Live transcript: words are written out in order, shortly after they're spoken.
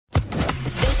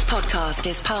podcast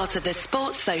is part of the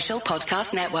Sports Social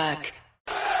Podcast Network.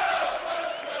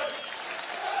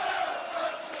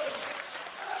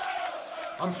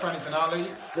 I'm Franny Benali.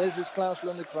 This is Klaus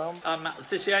Lundekvam. I'm Matt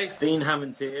Letitia. Dean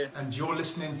Hammond here. And you're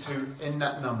listening to In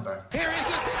That Number. Here is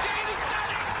Letitia.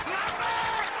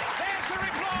 There's the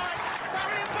reply.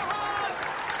 Marion Bahars.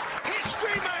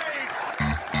 History made.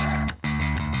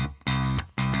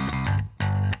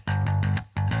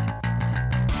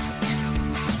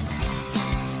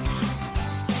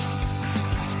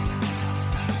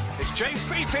 It's James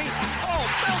Beattie. Oh,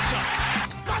 belter.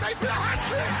 Mane for a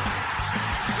hat-trick.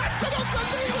 That's an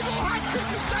unbelievable hat-trick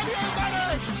for Sadio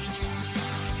Mane.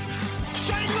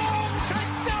 Shane Long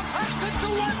takes Southampton to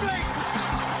Wembley.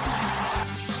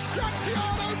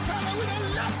 Graziano Pella with a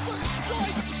left foot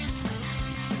strike.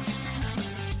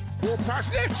 Ball past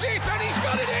Lipschitz and he's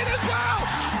got it in as well.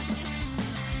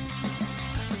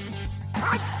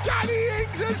 And Danny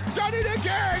Ings has done it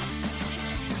again.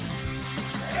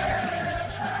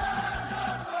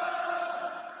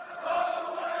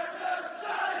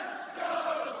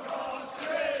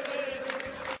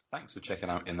 Thanks for checking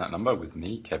out In That Number with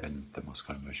me, Kevin, the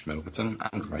Moscow Mush Milverton,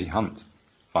 and Ray Hunt.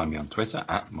 Find me on Twitter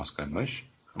at Moscow Mush,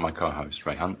 and my co-host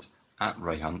Ray Hunt at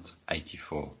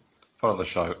RayHunt84. Follow the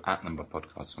show at Number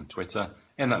Podcast on Twitter,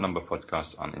 In That Number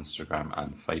Podcast on Instagram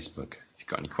and Facebook. If you've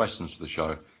got any questions for the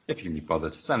show, if you can be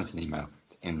bothered, send us an email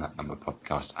to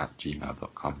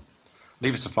inthatnumberpodcast@gmail.com.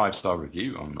 Leave us a 5-star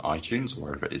review on iTunes or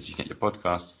wherever it is you get your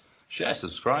podcasts. Share,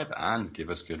 subscribe, and give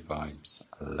us good vibes.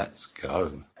 Let's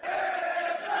go.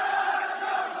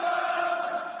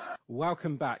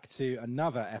 Welcome back to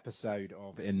another episode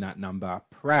of In That Number.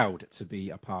 Proud to be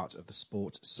a part of the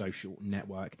Sports Social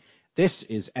Network. This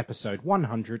is episode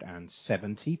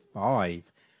 175.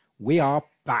 We are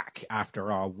back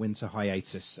after our winter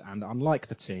hiatus, and unlike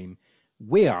the team,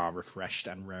 we are refreshed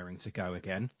and raring to go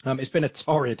again. It's been a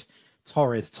torrid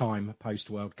time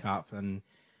post-World Cup, and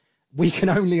we can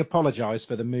only apologise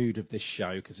for the mood of this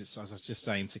show, because it's, as I was just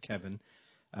saying to Kevin,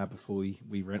 before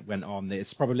we went on,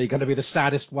 it's probably going to be the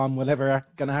saddest one we're ever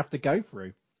going to have to go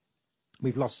through.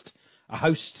 We've lost a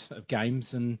host of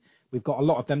games and we've got a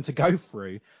lot of them to go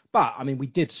through. But, I mean, we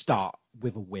did start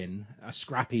with a win, a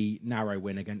scrappy, narrow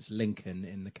win against Lincoln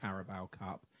in the Carabao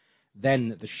Cup.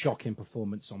 Then the shocking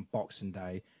performance on Boxing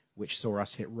Day, which saw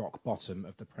us hit rock bottom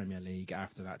of the Premier League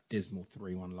after that dismal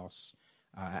 3-1 loss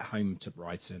at home to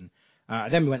Brighton.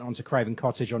 Then we went on to Craven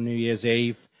Cottage on New Year's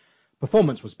Eve.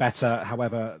 Performance was better,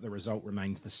 however, the result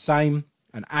remained the same,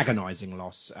 an agonising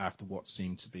loss after what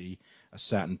seemed to be a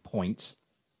certain point.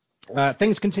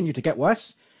 Things continue to get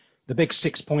worse. The big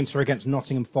 6-pointer against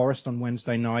Nottingham Forest on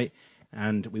Wednesday night,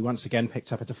 and we once again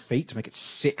picked up a defeat to make it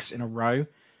 6 in a row.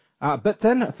 But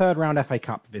then a third-round FA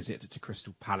Cup visit to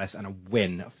Crystal Palace and a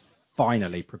win,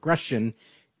 finally. Progression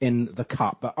in the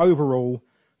Cup, but overall,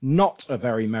 not a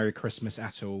very Merry Christmas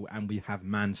at all, and we have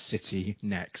Man City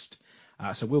next.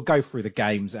 So we'll go through the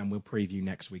games and we'll preview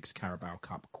next week's Carabao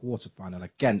Cup quarter-final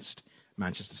against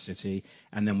Manchester City,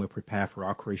 and then we'll prepare for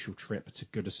our crucial trip to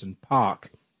Goodison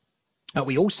Park.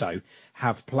 We also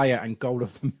have Player and Goal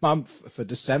of the Month for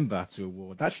December to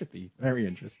award. That should be very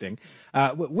interesting.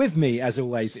 With me, as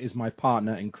always, is my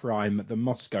partner in crime, the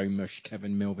Moscow Mush,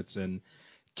 Kevin Milverton.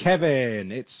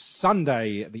 Kevin, it's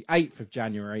Sunday, the 8th of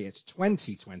January. It's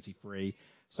 2023.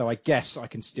 So I guess I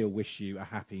can still wish you a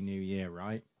Happy New Year,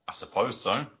 right? I suppose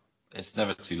so. It's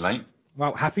never too late.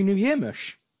 Well, Happy New Year,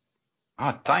 Mush.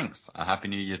 Thanks. A Happy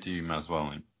New Year to you as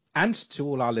well. And to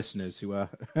all our listeners who are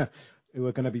who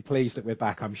are going to be pleased that we're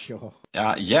back, I'm sure.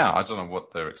 Yeah, I don't know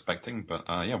what they're expecting, but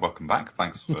welcome back.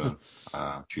 Thanks for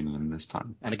tuning in this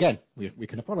time. And again, we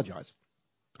can apologise.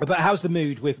 But how's the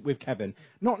mood with Kevin?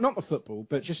 Not the football,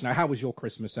 but just how was your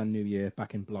Christmas and New Year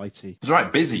back in Blighty? It's right,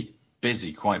 busy,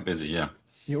 quite busy, yeah.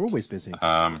 You're always busy.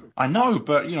 I know,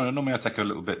 but normally I take a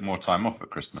little bit more time off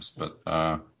at Christmas. But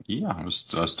I was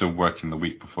still working the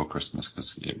week before Christmas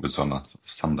because it was on a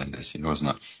Sunday this year,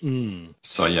 wasn't it? Mm.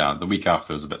 So yeah, the week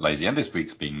after was a bit lazy, and this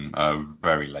week's been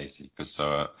very lazy because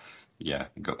got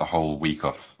the whole week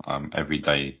off. Every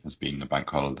day has been a bank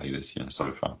holiday this year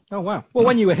so far. Oh wow! Well,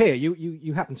 when you were here,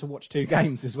 you happened to watch 2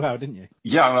 games as well, didn't you?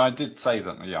 Yeah, I did say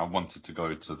that. Yeah, I wanted to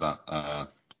go to that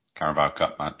Carabao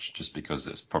Cup match just because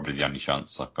it's probably the only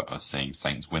chance I've got of seeing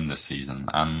Saints win this season,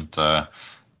 and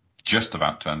just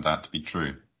about turned out to be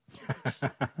true.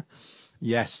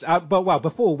 Yes, but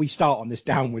before we start on this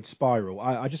downward spiral,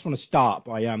 I just want to start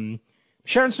by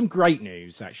sharing some great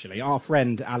news. Actually, our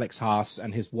friend Alex Haas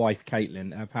and his wife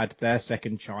Caitlin have had their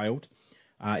second child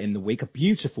in the week, a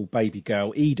beautiful baby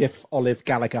girl, Edith Olive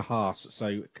Gallagher Haas.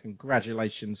 So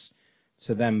congratulations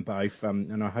to them both,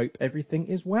 and I hope everything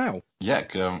is well. Yeah,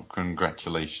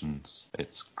 congratulations.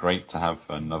 It's great to have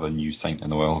another new saint in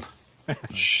the world.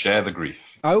 Share the grief.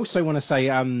 I also want to say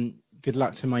good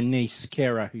luck to my niece,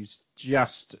 Kira, who's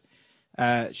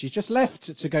she's just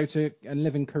left to go to and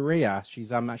live in Korea.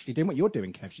 She's actually doing what you're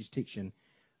doing, Kev. She's teaching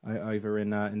over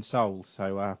in Seoul.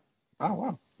 So Oh,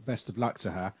 wow. best of luck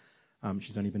to her.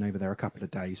 She's only been over there a couple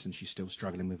of days, and she's still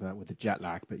struggling with the jet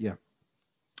lag. But yeah,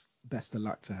 best of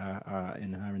luck to her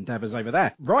in her endeavours over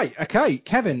there. Right, okay,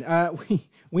 Kevin.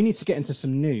 We need to get into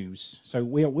some news, so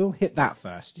we'll hit that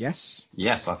first. Yes.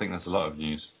 Yes, I think there's a lot of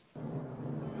news.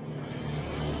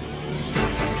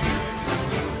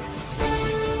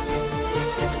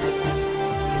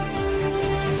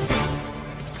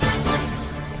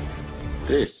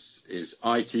 This is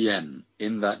ITN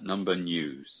in that number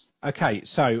news. Okay,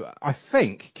 so I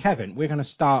think, Kevin, we're going to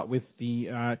start with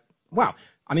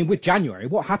with January.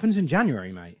 What happens in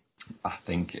January, mate? I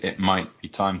think it might be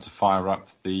time to fire up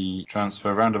the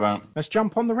transfer roundabout. Let's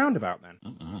jump on the roundabout then.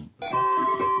 Mm-hmm.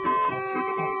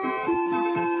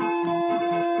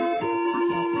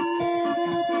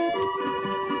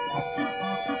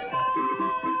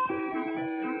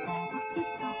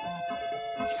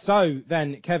 So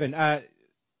then, Kevin,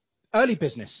 early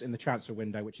business in the transfer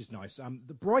window, which is nice.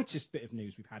 The brightest bit of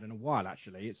news we've had in a while,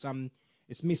 actually. It's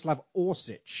Mislav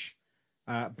Orsic.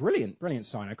 Brilliant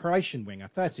sign. A Croatian winger,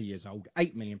 30 years old,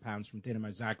 £8 million from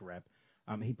Dinamo Zagreb.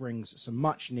 He brings some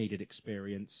much-needed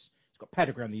experience. He's got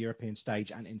pedigree on the European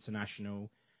stage and international.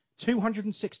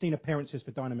 216 appearances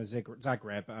for Dinamo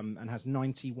Zagreb and has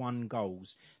 91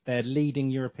 goals. Their leading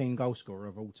European goal scorer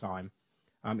of all time.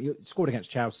 He scored against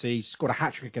Chelsea, scored a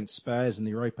hat-trick against Spurs in the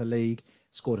Europa League,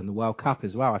 scored in the World Cup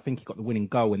as well. I think he got the winning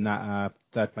goal in that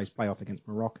third-place playoff against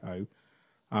Morocco.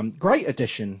 Great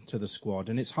addition to the squad,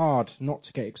 and it's hard not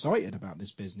to get excited about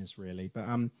this business, really.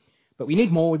 But we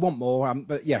need more, we want more.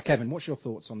 But yeah, Kevin, what's your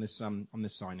thoughts on this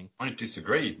signing? I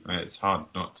disagree. It's hard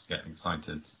not to get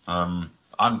excited. I'm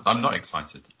not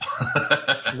excited.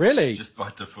 Really? Just by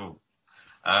default.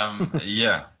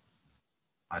 Yeah.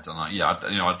 I don't know. Yeah,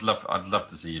 I'd love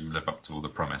to see him live up to all the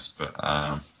promise, but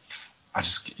I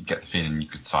just get the feeling you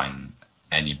could sign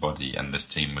anybody and this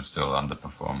team would still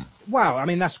underperform. Well, I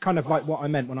mean that's kind of like what I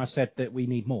meant when I said that we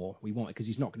need more. We want it because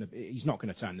he's not going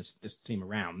to turn this team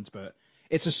around, but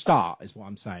it's a start, is what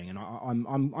I'm saying, and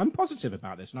I'm positive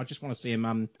about this, and I just want to see him.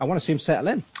 I want to see him settle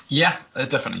in. Yeah,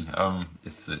 definitely.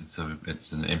 It's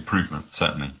an improvement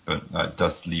certainly, but it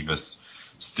does leave us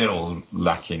still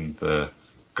lacking the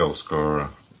goal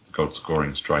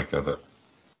scoring striker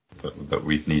that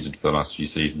we've needed for the last few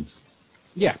seasons.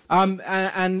 Yeah,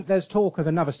 and there's talk of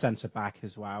another centre back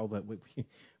as well, but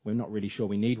we're not really sure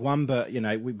we need one, but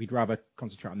we'd rather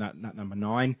concentrate on that number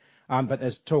 9. But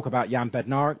there's talk about Jan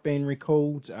Bednarek being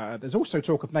recalled. There's also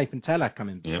talk of Nathan Teller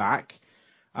coming back.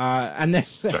 And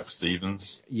there's Jack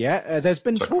Stevens. Yeah, there's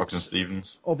been talks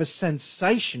of a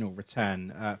sensational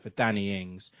return for Danny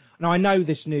Ings. Now I know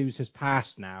this news has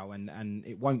passed now, and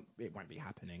it won't be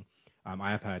happening.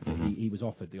 I have heard that he was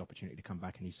offered the opportunity to come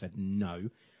back, and he said no.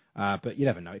 But you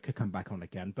never know; it could come back on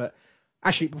again. But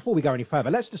actually, before we go any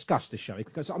further, let's discuss this, shall we?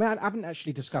 Because I haven't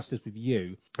actually discussed this with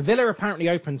you. Villa apparently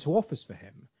open to offers for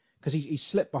him because he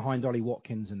slipped behind Ollie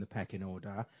Watkins in the pecking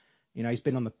order. He's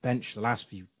been on the bench the last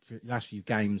few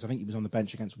games. I think he was on the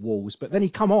bench against Wolves, but then he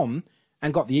come on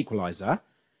and got the equaliser.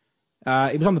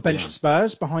 He was on the bench at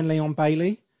Spurs behind Leon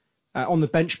Bailey. On the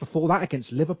bench before that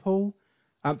against Liverpool.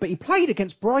 But he played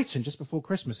against Brighton just before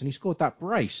Christmas and he scored that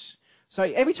brace. So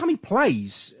every time he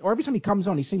plays or every time he comes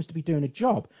on, he seems to be doing a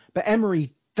job. But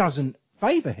Emery doesn't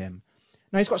favour him.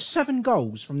 Now, he's got 7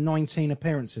 goals from 19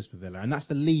 appearances for Villa, and that's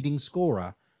the leading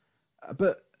scorer.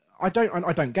 But I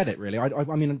don't get it, really. I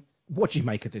mean, what do you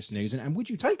make of this news? And would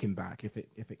you take him back if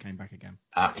it came back again?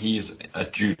 He's a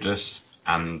Judas,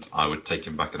 and I would take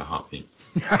him back in a heartbeat.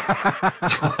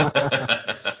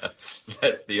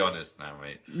 Let's be honest now,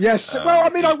 mate. Yes. Well, I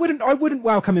mean, I wouldn't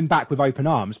welcome him back with open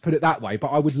arms, put it that way. But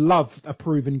I would love a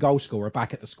proven goal scorer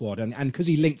back at the squad, and because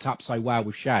he linked up so well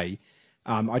with Shea,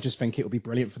 I just think it would be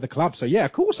brilliant for the club. So yeah,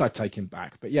 of course I'd take him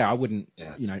back. But yeah, I wouldn't.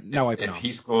 Yeah. No open arms. If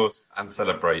he scores and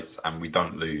celebrates, and we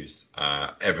don't lose,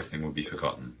 everything will be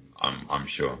forgotten. I'm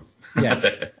sure.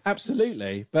 Yeah,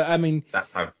 absolutely. But I mean,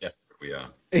 that's how desperate we are.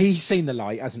 He's seen the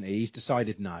light, hasn't he? He's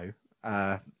decided no,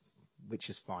 which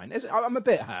is fine. I'm a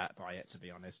bit hurt by it, to be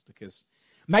honest, because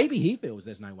maybe he feels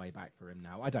there's no way back for him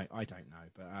now. I don't know,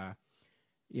 but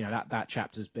that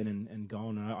chapter's been and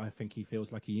gone, and I think he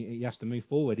feels like he has to move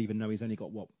forward, even though he's only got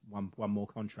one more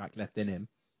contract left in him.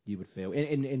 You would feel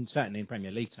in certainly in Premier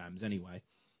League terms, anyway.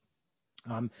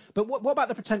 But what about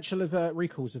the potential of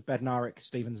recalls of Bednarik,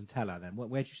 Stevens and Teller then?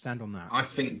 Where do you stand on that? I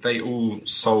think they all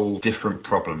solve different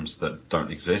problems that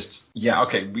don't exist. Yeah,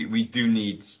 okay, we do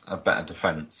need a better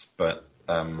defence, but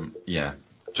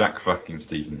Jack fucking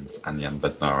Stevens and Jan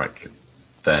Bednarik,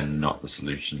 they're not the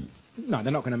solution. No,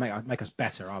 they're not going to make us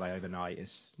better, are they, overnight?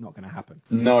 It's not going to happen.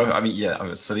 No, I mean,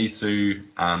 Salisu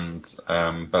and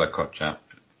Bela Kotchap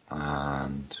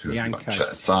and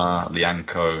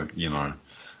Lianco, you know.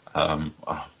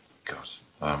 Oh, God.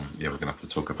 We're going to have to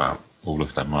talk about all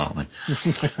of them, aren't we?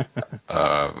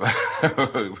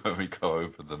 When we go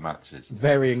over the matches.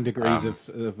 Varying degrees of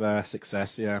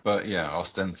success, yeah. But, yeah,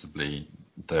 ostensibly,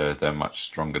 they're much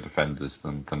stronger defenders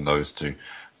than those two.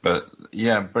 But,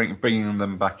 yeah, bringing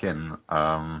them back in,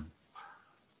 I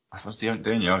suppose the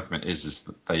only argument is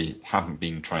that they haven't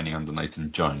been training under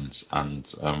Nathan Jones. And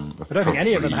I don't think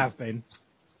any of them have been.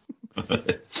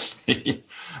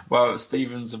 Well,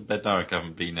 Stevens and Bednarik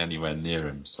haven't been anywhere near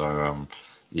him, so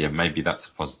maybe that's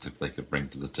a positive they could bring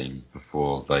to the team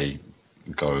before they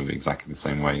go exactly the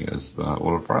same way as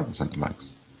all of our other centre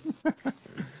backs.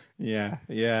 Yeah,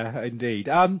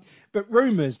 indeed. But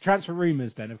transfer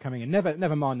rumours then of coming in.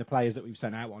 Never mind the players that we've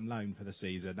sent out on loan for the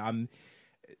season.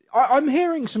 I'm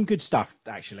hearing some good stuff,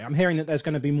 actually. I'm hearing that there's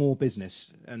going to be more business,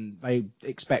 and they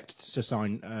expect to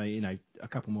sign, a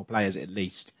couple more players at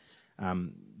least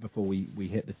before we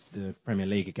hit the Premier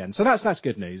League again. So that's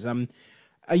good news.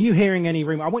 Are you hearing any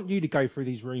rumour? I want you to go through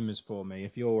these rumours for me.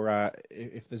 If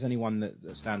there's anyone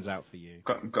that stands out for you.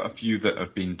 Got a few that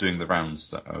have been doing the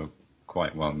rounds that are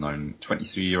quite well known.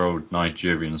 23-year-old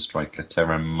Nigerian striker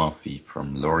Terem Murphy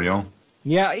from Lorient.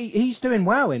 Yeah, he's doing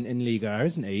well in Liga,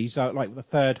 isn't he? He's like the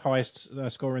third highest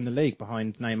scorer in the league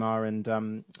behind Neymar and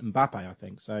Mbappe, I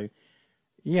think. So,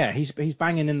 yeah, he's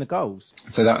banging in the goals.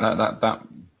 So that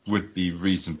would be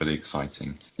reasonably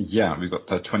exciting. Yeah, we've got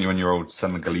the 21-year-old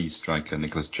Senegalese striker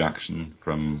Nicolas Jackson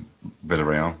from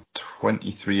Villarreal.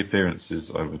 23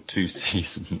 appearances over 2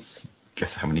 seasons.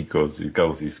 Guess how many goals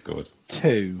he scored?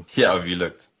 2. Yeah, have you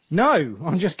looked? No,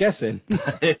 I'm just guessing.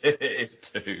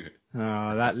 It's 2.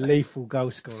 Oh, that lethal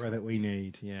goal scorer that we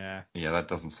need. Yeah. Yeah, that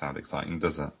doesn't sound exciting,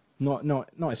 does it? Not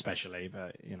especially,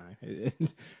 but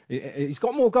he's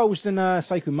got more goals than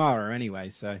Sekou Mara anyway.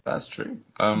 So that's true.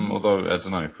 Although I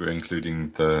don't know if we're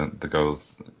including the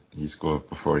goals he scored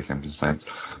before he came to Saints,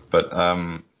 but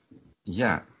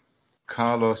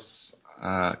Carlos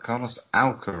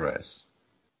Alcaraz.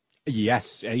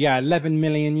 Yes, 11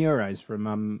 million euros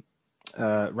from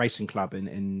Racing Club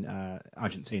in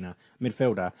Argentina,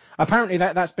 midfielder. Apparently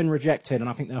that's been rejected, and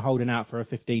I think they're holding out for a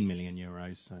 15 million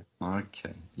euros. So.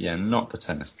 Okay, yeah, not the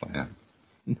tennis player.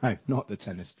 No, not the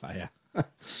tennis player. But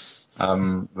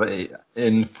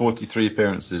in 43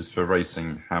 appearances for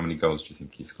Racing, how many goals do you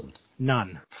think he scored?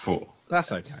 None. 4.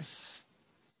 That's okay.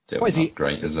 Still not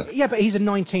great, is it? Yeah, but he's a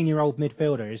 19-year-old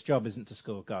midfielder. His job isn't to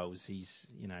score goals.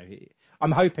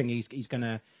 I'm hoping he's going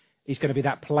to be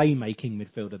that playmaking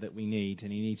midfielder that we need,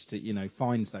 and he needs to,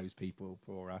 find those people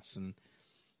for us, and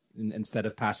instead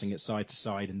of passing it side to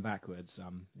side and backwards,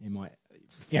 he might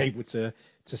be able to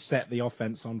set the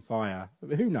offense on fire.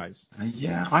 But who knows?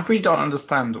 Yeah, I really don't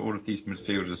understand all of these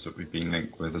midfielders that we've been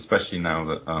linked with, especially now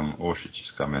that Orsic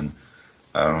has come in.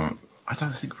 I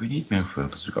don't think we need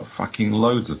midfielders. We've got fucking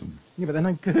loads of them. Yeah, but they're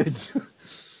no good.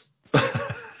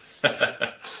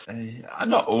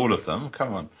 Not all of them.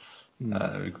 Come on.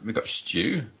 We've got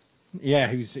Stu. Yeah,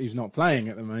 who's not playing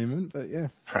at the moment, but yeah.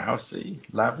 Prowse,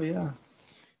 Lavia.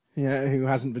 Yeah, who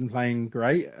hasn't been playing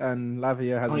great, and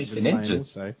Lavia hasn't been playing injured.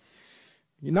 Also.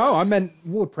 I meant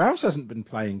Ward-Prowse hasn't been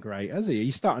playing great, has he?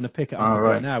 He's starting to pick it up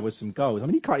right now with some goals. I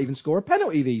mean, he can't even score a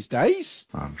penalty these days.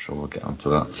 I'm sure we'll get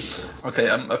onto that. Okay,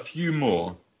 a few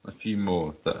more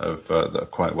that are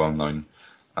quite well known.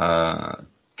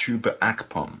 Chuba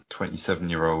Akpom,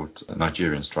 27-year-old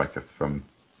Nigerian striker from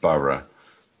Borough,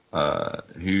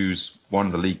 who's one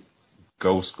of the league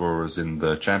goal scorers in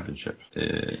the championship.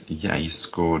 He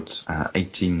scored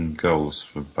 18 goals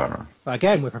for Borough. But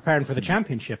again, we're preparing for the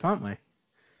championship, aren't we?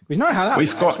 We know how that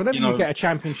works. Whenever you get a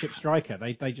championship striker,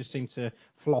 they just seem to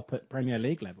flop at Premier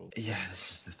League level. Yeah,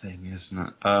 this is the thing, isn't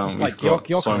it? It's like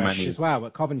Gyökeres as well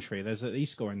at Coventry. He's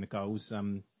scoring the goals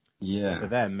for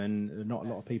them, and not a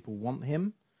lot of people want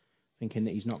him, thinking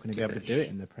that he's not going to be able to do it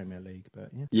in the Premier League.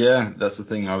 But yeah, that's the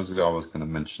thing. I was going to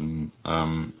mention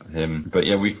him, but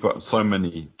yeah, we've got so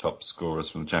many top scorers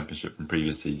from the Championship in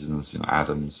previous seasons.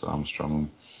 Adams, Armstrong,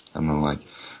 and then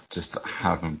just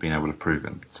haven't been able to prove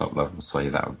it at the top level. So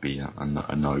that would be a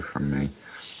no from me.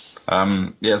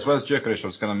 As well as Gyökeres, I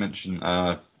was going to mention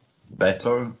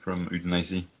Beto from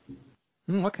Udinese.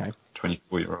 Okay.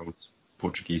 24-year-old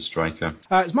Portuguese striker.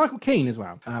 It's Michael Keane as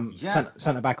well. Yeah.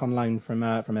 Centre back on loan from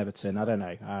Everton. I don't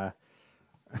know.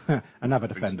 Another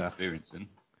Brings some defender. experience in.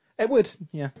 It would,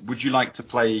 yeah. Would you like to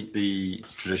play the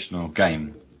traditional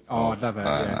game? Oh, I'd love it.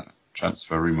 Yeah.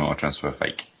 Transfer rumour or transfer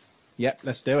fake? Yep,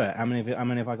 let's do it. How many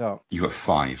have I got? You got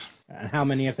 5. And how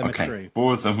many of them are true?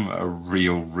 4 of them are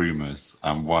real rumours,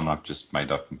 and 1 I've just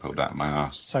made up and pulled out of my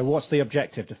arse. So what's the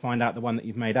objective? To find out the one that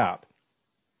you've made up?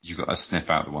 You got to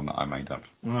sniff out the one that I made up.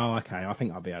 Oh, okay. I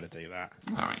think I'll be able to do that.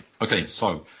 All right. Okay,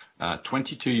 so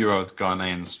 22-year-old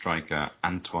Ghanaian striker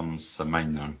Antoine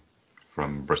Semenyo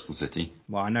from Bristol City.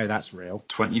 Well, I know that's real.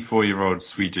 24-year-old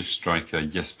Swedish striker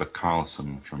Jesper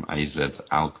Karlsson from AZ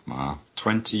Alkmaar.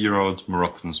 20-year-old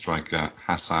Moroccan striker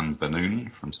Hassan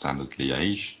Benoun from Standard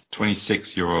Liège.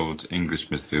 26-year-old English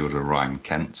midfielder Ryan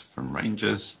Kent from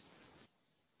Rangers.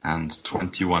 And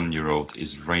 21-year-old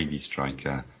Israeli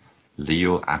striker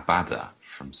Lil Abada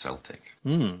from Celtic.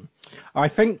 I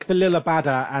think the Lil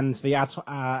Abada and the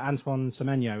Antoine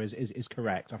Semenyo is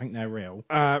correct. I think they're real.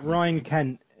 Ryan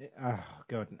Kent, oh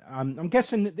God, I'm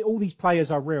guessing that all these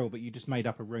players are real, but you just made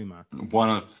up a rumour. One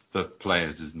of the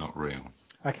players is not real.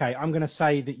 Okay, I'm going to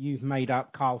say that you've made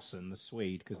up Karlsson, the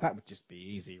Swede, because that would just be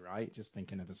easy, right? Just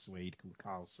thinking of a Swede called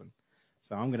Karlsson.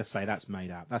 So I'm going to say that's made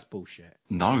up. That's bullshit.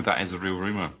 No, that is a real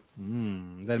rumour.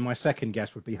 Then my second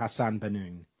guess would be Hassan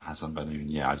Benoun. Hassan Benoun,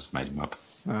 yeah, I just made him up.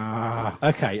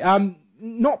 Okay.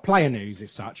 Not player news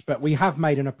as such, but we have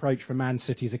made an approach from Man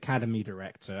City's academy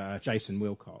director, Jason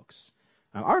Wilcox.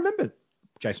 I remember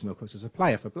Jason Wilcox as a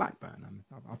player for Blackburn.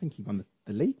 I think he won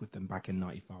the league with them back in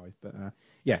 '95. But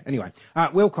anyway,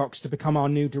 Wilcox to become our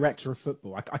new director of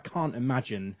football. I can't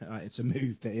imagine it's a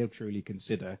move that he'll truly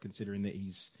consider, considering that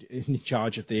he's in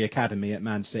charge of the academy at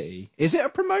Man City. Is it a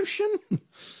promotion?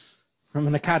 From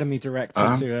an academy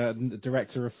director to a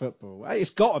director of football? It's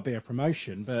got to be a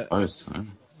promotion, but I suppose so.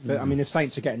 But I mean, if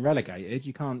Saints are getting relegated,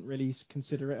 you can't really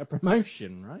consider it a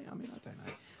promotion, right? I mean, I don't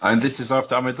know. And this is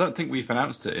after, I don't think we've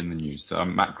announced it in the news.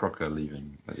 Matt Crocker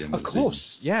leaving at the end of the season. Of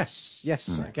course, yes.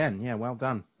 Again, yeah, well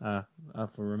done for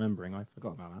remembering. I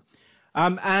forgot about that.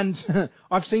 And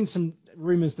I've seen some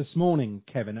rumours this morning,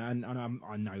 Kevin, and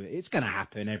I know it's going to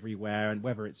happen everywhere, and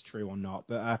whether it's true or not,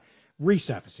 but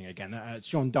resurfacing again.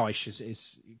 Sean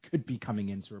Dyche could be coming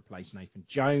in to replace Nathan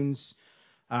Jones.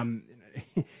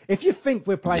 If you think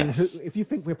we're playing,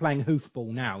 hoofball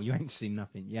now, you ain't seen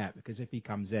nothing yet. Because if he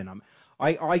comes in,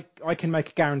 I can make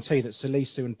a guarantee that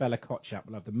Salisu and Bella Kotchap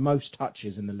will have the most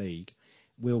touches in the league.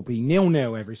 Will be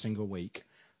 0-0 every single week.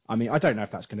 I mean, I don't know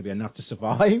if that's going to be enough to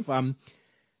survive.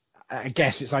 I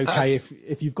guess it's okay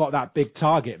if you've got that big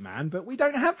target man, but we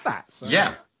don't have that. So.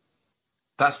 Yeah,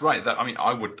 that's right.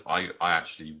 I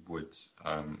actually would.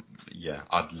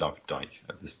 I'd love Dyche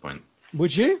at this point.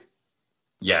 Would you?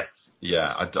 Yes,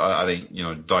 yeah, I think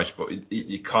Dyche, but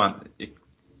you can't.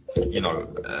 Maybe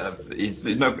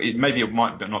it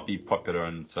might not be popular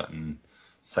in certain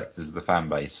sectors of the fan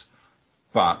base,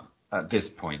 but at this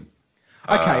point,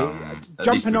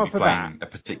 jumping off of that, a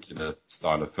particular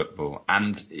style of football,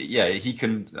 and he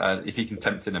can if he can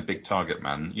tempt in a big target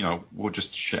man, we'll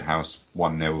just shithouse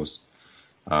 1-0s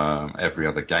every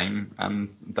other game,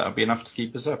 and that'll be enough to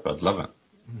keep us up. I'd love it.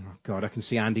 Oh, God, I can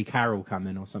see Andy Carroll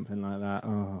coming or something like that.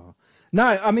 Oh. No,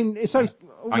 I mean, it's all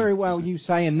very well you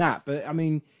saying that, but, I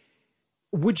mean,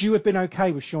 would you have been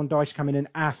okay with Sean Dyche coming in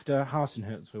after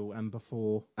Hasenhüttl and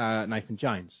before Nathan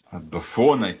Jones?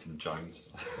 Before Nathan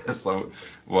Jones? So,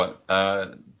 what,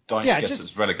 Dyche gets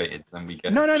us relegated, then we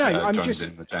get Jones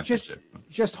in the championship?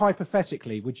 Just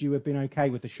hypothetically, would you have been okay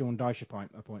with the Sean Dyche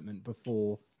appointment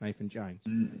before Nathan Jones?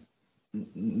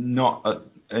 Not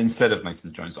instead of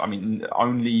Nathan Jones. I mean,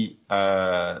 only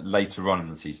later on in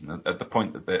the season. At the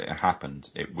point that it happened,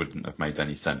 it wouldn't have made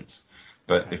any sense.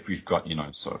 But if we've got,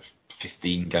 sort of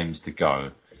 15 games to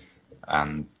go,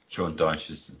 and Sean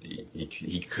Dyche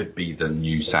he could be the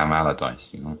new Sam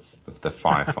Allardyce, the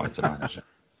firefighter manager.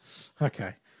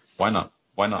 Okay. Why not?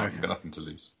 Okay. We've got nothing to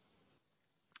lose.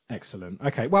 Excellent.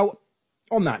 Okay. Well,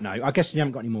 on that note, I guess you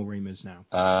haven't got any more rumours now.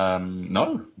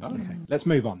 No. Okay, let's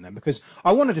move on then, because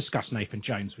I want to discuss Nathan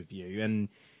Jones with you. And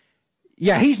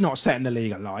yeah, he's not setting the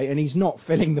league alight, and he's not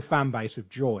filling the fan base with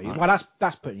joy. No. Well,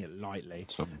 that's putting it lightly.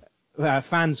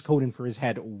 Fans calling for his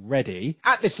head already.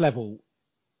 At this level,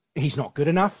 he's not good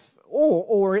enough,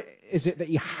 or is it that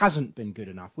he hasn't been good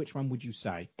enough? Which one would you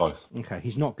say? Both. Okay,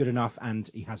 he's not good enough, and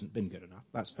he hasn't been good enough.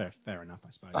 That's fair enough,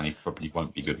 I suppose. And he probably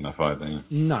won't be good enough either. Yeah.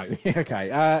 No.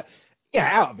 Okay.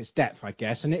 Out of his depth, I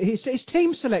guess. And his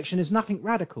team selection is nothing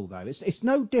radical, though. It's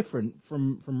no different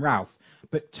from Ralph.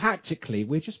 But tactically,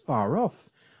 we're just far off.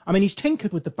 I mean, he's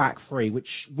tinkered with the back three,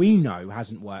 which we know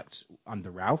hasn't worked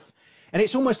under Ralph. And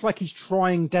it's almost like he's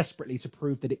trying desperately to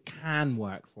prove that it can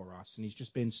work for us. And he's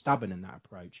just being stubborn in that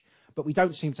approach. But we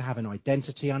don't seem to have an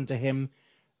identity under him.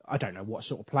 I don't know what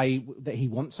sort of play that he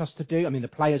wants us to do. I mean, the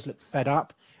players look fed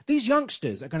up. These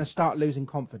youngsters are going to start losing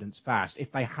confidence fast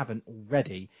if they haven't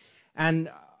already. And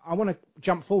I want to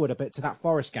jump forward a bit to that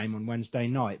Forest game on Wednesday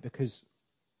night because,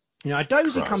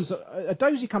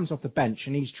 Adozie comes off the bench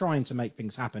and he's trying to make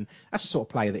things happen. That's the sort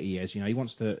of player that he is. He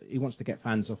wants to get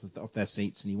fans off their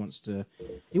seats and he wants to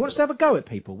have a go at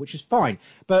people, which is fine.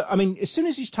 But I mean, as soon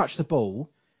as he's touched the ball,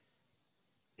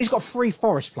 he's got 3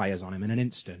 Forest players on him in an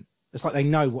instant. It's like they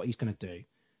know what he's going to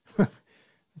do.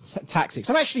 Tactics.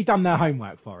 They've actually done their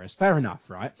homework for us. Fair enough,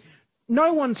 right?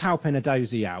 No one's helping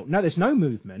Adozie out. No, there's no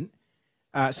movement.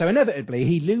 So inevitably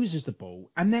he loses the ball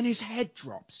and then his head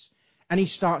drops and he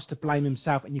starts to blame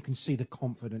himself and you can see the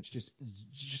confidence just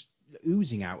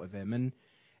oozing out of him. And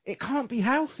it can't be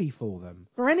healthy for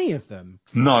any of them.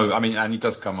 No, I mean, and he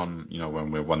does come on,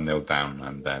 when we're 1-0 down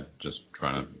and they're just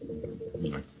trying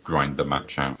to, grind the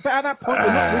match out. But at that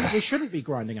point, we shouldn't be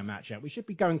grinding a match out. We should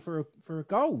be going for a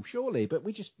goal, surely, but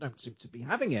we just don't seem to be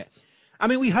having it. I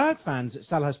mean, we heard fans at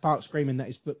Selhurst Park screaming that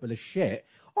his football is shit.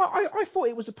 I thought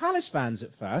it was the Palace fans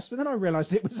at first, but then I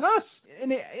realised it was us.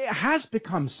 And it has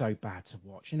become so bad to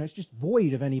watch. It's just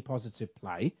void of any positive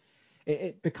play.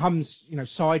 It becomes,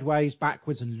 sideways,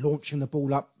 backwards, and launching the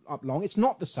ball up long. It's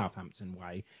not the Southampton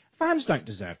way. Fans don't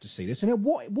deserve to see this. And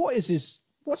what's his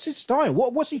style?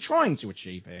 What's he trying to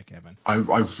achieve here, Kevin?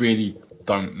 I really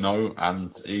don't know.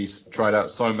 And he's tried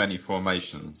out so many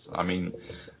formations. I mean,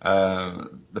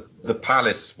 the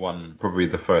Palace one, probably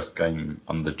the first game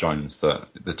under Jones, that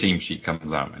the team sheet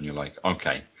comes out and you're like,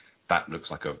 okay, that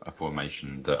looks like a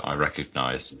formation that I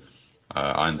recognise.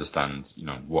 I understand,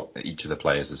 what each of the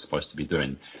players is supposed to be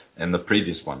doing. In the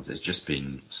previous ones, it's just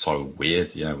been so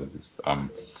weird, with this,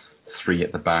 3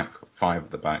 at the back, 5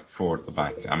 at the back, 4 at the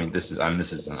back. I mean, this is in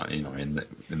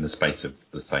the space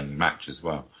of the same match as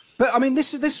well. But I mean,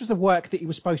 this was the work that he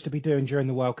was supposed to be doing during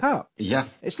the World Cup. Yeah,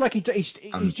 it's like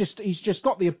he's just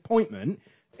got the appointment.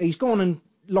 He's gone and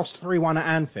lost 3-1 at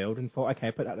Anfield and thought,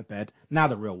 okay, put that to bed. Now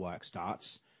the real work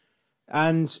starts,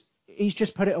 and he's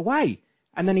just put it away.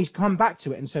 And then he's come back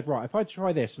to it and said, right, if I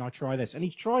try this and I try this. And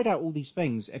he's tried out all these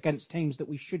things against teams that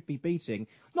we should be beating,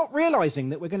 not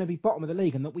realising that we're going to be bottom of the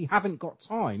league and that we haven't got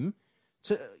time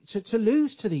to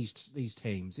lose to these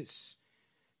teams.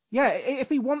 If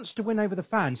he wants to win over the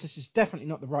fans, this is definitely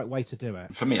not the right way to do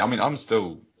it. For me, I mean, I'm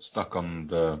still stuck on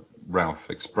the Ralph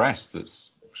Express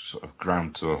that's sort of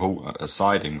ground to a halt at a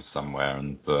siding somewhere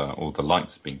and all the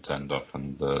lights have been turned off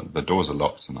and the doors are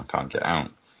locked and I can't get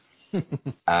out.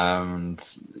 And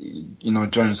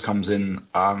Jones comes in.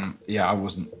 I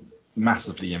wasn't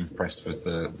massively impressed with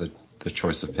the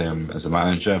choice of him as a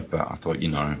manager, but I thought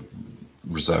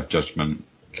reserve judgment.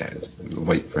 Okay,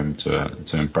 wait for him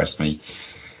to impress me.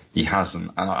 He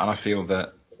hasn't, and I feel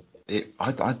that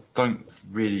I don't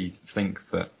really think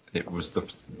that it was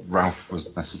Ralph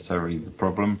was necessarily the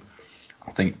problem.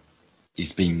 I think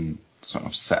he's been sort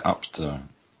of set up to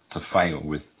fail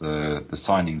with the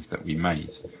signings that we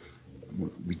made.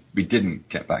 We didn't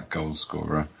get that goal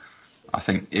scorer. I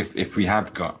think if we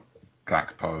had got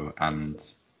Gakpo and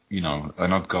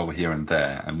an odd goal here and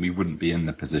there, and we wouldn't be in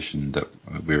the position that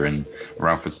we're in,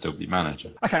 Ralph would still be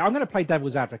manager. Okay, I'm going to play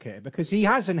devil's advocate because he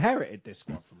has inherited this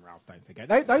squad from Ralph. Don't forget,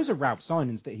 those are Ralph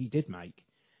signings that he did make.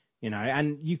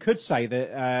 And you could say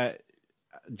that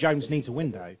Jones needs a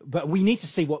window, but we need to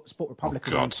see what Sport Republic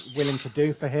are willing to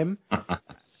do for him.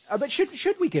 But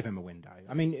should we give him a window?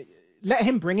 I mean, let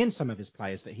him bring in some of his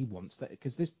players that he wants,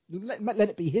 because let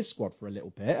it be his squad for a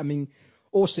little bit. I mean,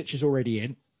 Orsic is already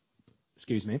in.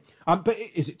 Excuse me. But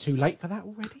is it too late for that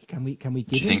already? Can we give him time?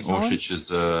 Do you think Orsic is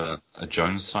a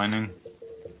Jones signing?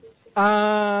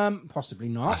 Possibly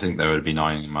not. I think they would have been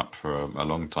eyeing him up for a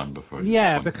long time before.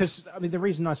 Yeah, because I mean the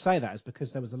reason I say that is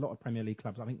because there was a lot of Premier League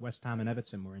clubs. I think West Ham and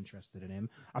Everton were interested in him.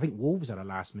 I think Wolves had a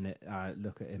last minute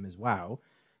look at him as well.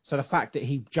 So the fact that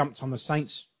he jumped on the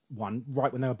Saints one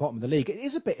right when they were bottom of the league, it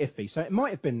is a bit iffy. So it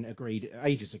might have been agreed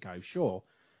ages ago, sure,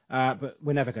 but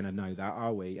we're never going to know that,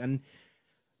 are we? And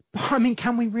I mean,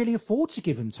 can we really afford to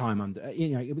give him time under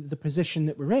the position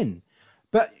that we're in?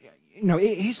 But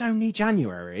it is only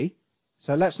January,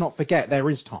 so let's not forget there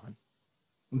is time.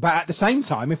 But at the same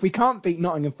time, if we can't beat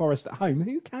Nottingham Forest at home,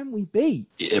 who can we beat?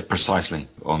 Yeah, precisely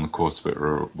on the course that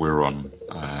we're on.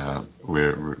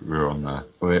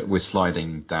 We're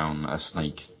sliding down a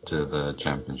snake to the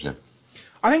Championship.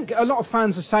 I think a lot of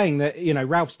fans are saying that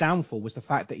Ralph's downfall was the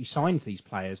fact that he signed these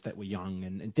players that were young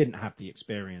and didn't have the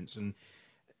experience. And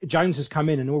Jones has come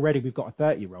in and already we've got a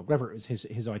 30-year-old. Whether it was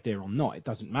his idea or not, it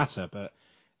doesn't matter. But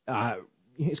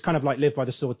it's kind of like live by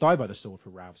the sword, die by the sword for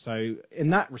Ralph. So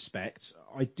in that respect,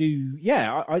 I do.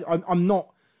 Yeah, I'm not.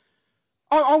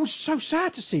 I was so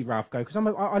sad to see Ralph go because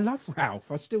I love Ralph.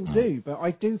 I still do. But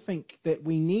I do think that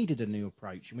we needed a new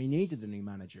approach and we needed a new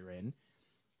manager in.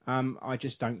 I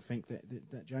just don't think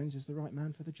that Jones is the right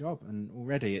man for the job. And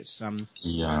already it's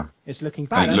looking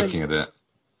bad. Looking at it,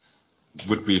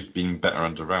 would we have been better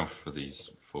under Ralph for these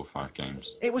 4 or 5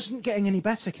 games? It wasn't getting any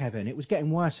better, Kevin. It was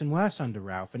getting worse and worse under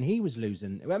Ralph, and he was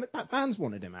losing. I mean, fans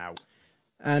wanted him out,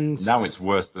 and now it's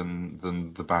worse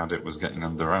than the bad it was getting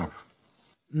under Ralph.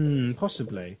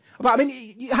 Possibly, but I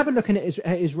mean, you have a look at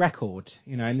his record.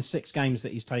 You know, in the 6 games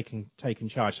that he's taken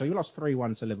charge. So you lost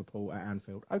 3-1 to Liverpool at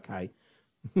Anfield. Okay,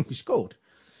 you scored.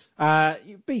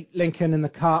 You beat Lincoln in the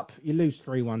Cup. You lose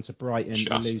 3-1 to Brighton.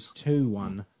 You lose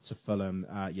 2-1 to Fulham.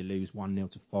 You lose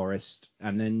 1-0 to Forest.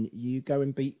 And then you go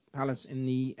and beat Palace in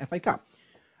the FA Cup.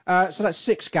 So that's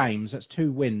 6 games. That's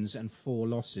 2 wins and 4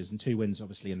 losses. And 2 wins,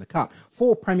 obviously, in the Cup.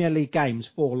 4 Premier League games,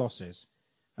 4 losses.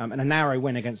 And a narrow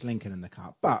win against Lincoln in the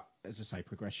Cup. But, as I say,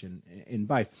 progression in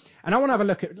both. And I want to have a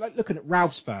look at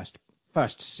Ralph's first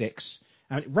 6.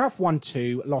 Ralph won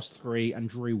 2, lost 3, and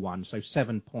drew 1. So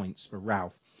 7 points for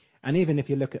Ralph. And even if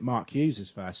you look at Mark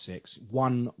Hughes' first 6,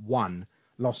 won 1,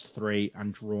 lost 3,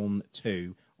 and drawn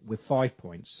 2 with 5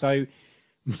 points. So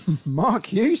Mark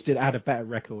Hughes had a better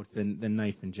record than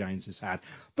Nathan Jones has had.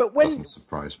 But doesn't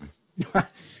surprise me.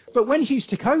 But when Hughes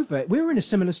took over, we were in a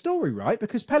similar story, right?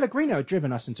 Because Pellegrino had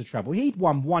driven us into trouble. He'd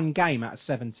won 1 game out of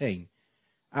 17.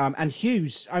 And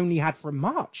Hughes only had from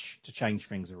March to change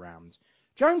things around.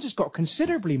 Jones has got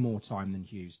considerably more time than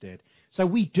Hughes did. So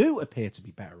we do appear to be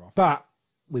better off. But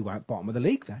we weren't bottom of the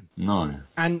league then. No.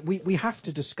 And we have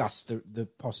to discuss the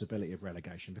possibility of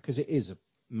relegation because it is a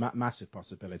massive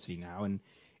possibility now. And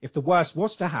if the worst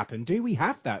was to happen, do we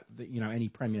have that any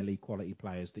Premier League quality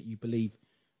players that you believe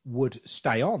would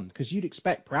stay on? Because you'd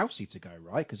expect Prowsey to go,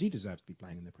 right? Because he deserves to be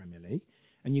playing in the Premier League.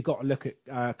 And you've got to look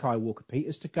at Kyle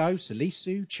Walker-Peters to go,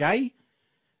 Salisu, Che.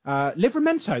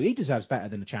 Livramento, he deserves better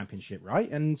than the Championship,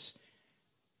 right? And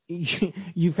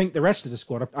you think the rest of the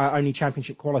squad are only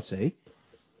Championship quality.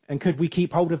 And could we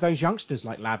keep hold of those youngsters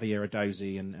like Lavia,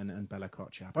 Edozie and Bella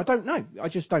Kotchap? I don't know. I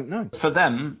just don't know. For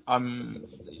them,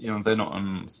 they're not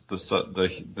on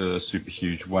the super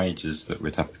huge wages that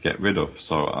we'd have to get rid of.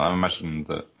 So I imagine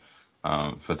that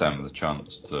for them, the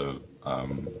chance to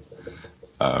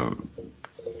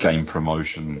gain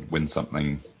promotion, win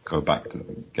something,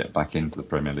 get back into the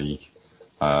Premier League,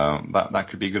 that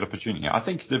could be a good opportunity. I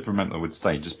think Livramento would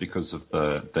stay just because of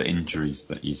the injuries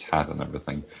that he's had and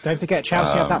everything. Don't forget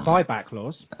Chelsea have that buyback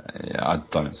clause. Yeah, I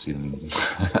don't see them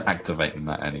activating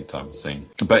that anytime soon.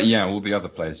 But yeah, all the other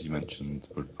players you mentioned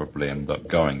would probably end up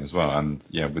going as well. And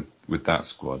yeah, with that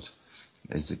squad,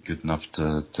 is it good enough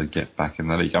to get back in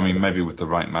the league? I mean, maybe with the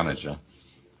right manager.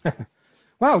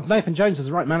 Well, Nathan Jones is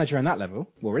the right manager in that level.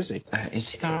 Or is he? Is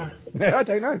he though? I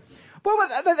don't know. Well,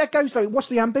 that goes though. What's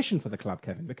the ambition for the club,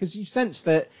 Kevin? Because you sense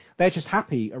that they're just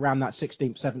happy around that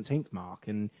 16th, 17th mark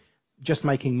and just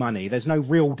making money. There's no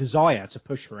real desire to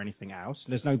push for anything else.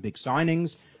 There's no big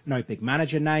signings, no big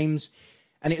manager names.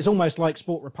 And it's almost like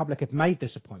Sport Republic have made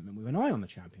this appointment with an eye on the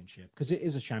Championship because it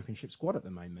is a Championship squad at the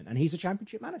moment. And he's a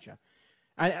Championship manager.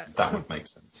 And, that would make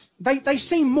sense. They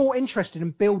seem more interested in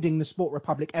building the Sport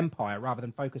Republic empire rather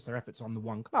than focus their efforts on the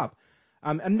one club.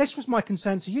 And this was my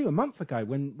concern to you a month ago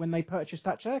when they purchased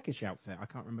that Turkish outfit. I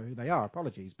can't remember who they are.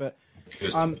 Apologies, but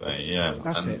yeah.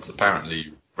 That's and it.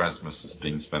 Apparently Rasmus has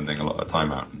been spending a lot of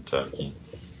time out in Turkey.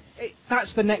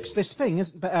 That's the next best thing,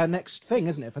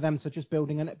 isn't it, for them to just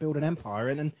build an empire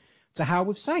and to hell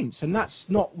with Saints, and that's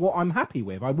not what I'm happy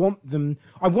with. I want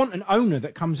an owner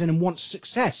that comes in and wants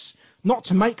success, not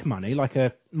to make money like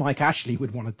a Mike Ashley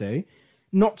would want to do.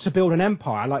 Not to build an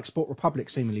empire like Sport Republic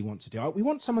seemingly want to do. We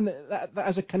want someone that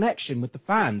has a connection with the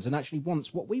fans and actually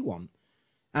wants what we want.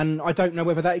 And I don't know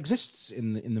whether that exists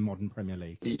in the modern Premier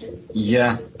League.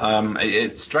 Yeah,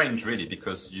 it's strange really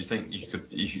because you think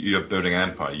if you're building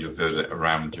an empire, you build it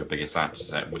around your biggest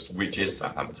asset, which is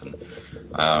Southampton.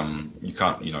 You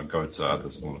can't go to other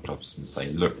smaller clubs and say,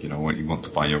 look, when you want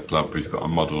to buy your club, we've got a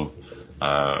model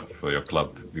for your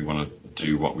club. We want to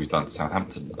do what we've done to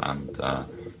Southampton and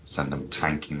send them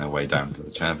tanking their way down to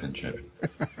the Championship.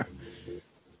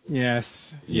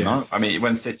 Yes. You know, I mean,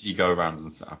 when City go around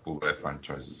and set up all their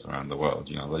franchises around the world,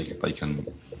 they can,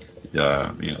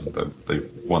 they've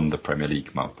won the Premier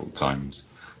League multiple times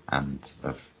and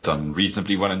have done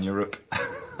reasonably well in Europe.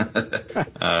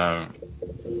 But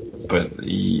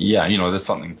yeah, there's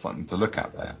something to look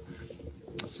at there.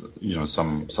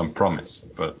 some promise.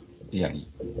 But yeah,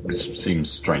 it seems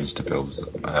strange to build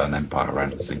an empire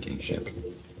around a sinking ship.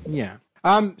 Yeah.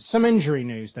 Some injury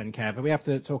news then, Kev. We have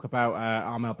to talk about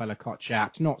Armel Bella-Kotchap.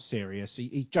 It's not serious.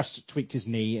 He just tweaked his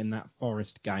knee in that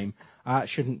Forest game.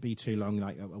 Shouldn't be too long,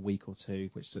 like a week or two,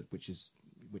 which is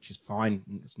fine.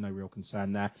 There's no real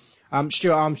concern there.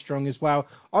 Stuart Armstrong as well.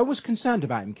 I was concerned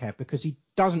about him, Kev, because he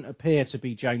doesn't appear to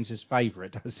be Jones's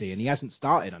favourite, does he? And he hasn't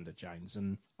started under Jones,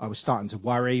 and I was starting to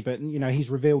worry. But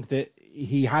he's revealed that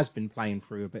he has been playing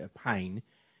through a bit of pain.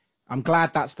 I'm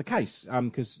glad that's the case,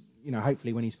 because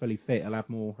hopefully when he's fully fit, he'll have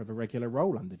more of a regular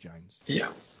role under Jones. Yeah,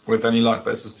 with any luck,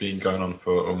 this has been going on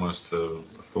for almost a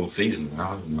full season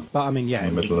now, hasn't it? But I mean, yeah,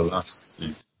 in the middle of last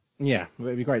season. Yeah,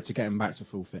 it'd be great to get him back to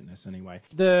full fitness anyway.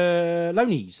 The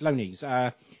Lonies.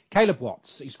 Caleb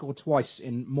Watts, he scored twice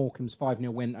in Morecambe's 5-0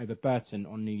 win over Burton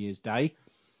on New Year's Day.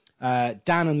 Dan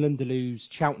and Lundalou's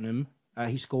Cheltenham,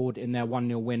 he scored in their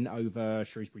 1-0 win over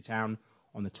Shrewsbury Town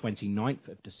on the 29th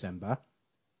of December.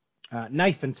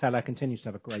 Nathan Teller continues to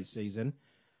have a great season.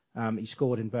 He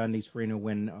scored in Burnley's 3-0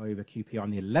 win over QPR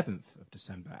on the 11th of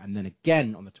December, and then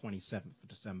again on the 27th of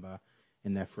December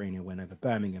in their 3-0 win over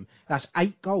Birmingham. That's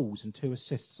 8 goals and 2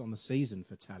 assists on the season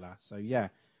for Teller. So, yeah,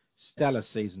 stellar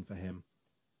season for him.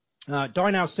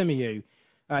 Dynal Simiyu,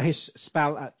 his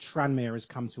spell at Tranmere has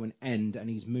come to an end, and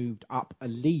he's moved up a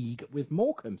league with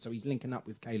Morecambe. So he's linking up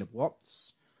with Caleb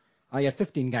Watts. He had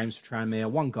 15 games for Tranmere,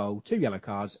 1 goal, 2 yellow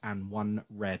cards, and 1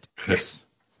 red. Yes.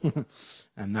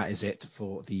 And that is it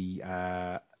for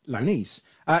the Lonies.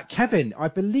 Kevin, I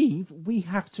believe we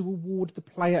have to award the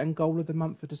player and goal of the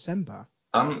month for December.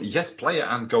 Yes, player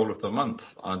and goal of the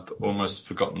month. I'd almost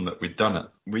forgotten that we'd done it.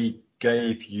 We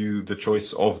gave you the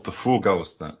choice of the 4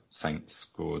 goals that Saints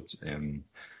scored in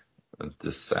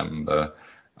December.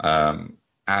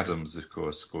 Adams, of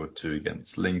course, scored 2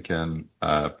 against Lincoln.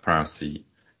 Prowsey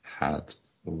had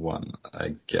 1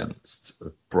 against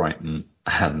Brighton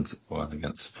and 1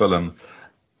 against Fulham.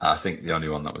 I think the only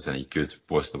one that was any good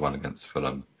was the one against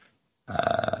Fulham,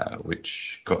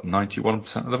 which got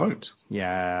 91% of the vote.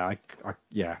 Yeah,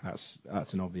 that's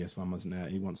an obvious one, wasn't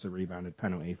it? He wants a rebounded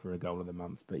penalty for a goal of the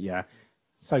month. But yeah,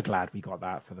 so glad we got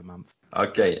that for the month.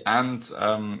 Okay, and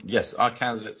yes, our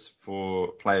candidates for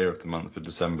player of the month for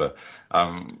December.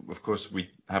 Of course,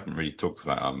 we haven't really talked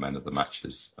about our men of the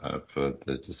matches for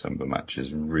the December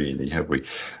matches, really, have we?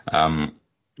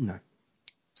 No.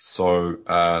 So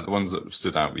the ones that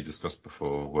stood out we discussed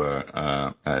before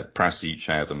were Prowsey,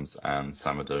 Adams, and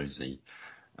Samadozi.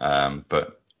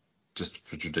 But just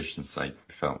for tradition's sake,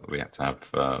 we felt that we had to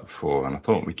have 4, and I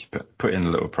thought we could put in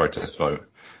a little protest vote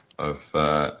of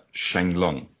Shane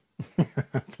Long.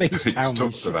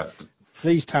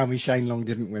 Please tell me Shane Long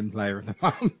didn't win player of the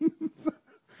month.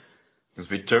 Because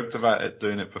we joked about it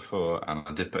doing it before, and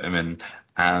I did put him in,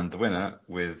 and the winner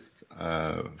with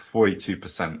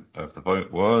 42% of the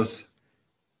vote was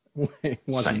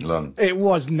Shane Long. It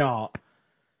was not.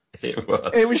 It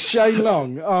was. It was Shane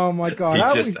Long. Oh my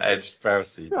God! He edged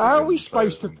Farce. How are we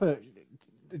supposed to put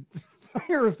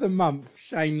player of the month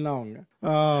Shane Long?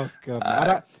 Oh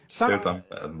God! Still done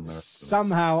better than that.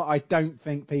 Somehow I don't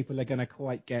think people are going to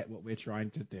quite get what we're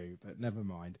trying to do, but never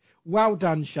mind. Well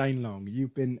done, Shane Long.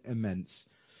 You've been immense.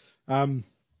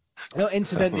 Well,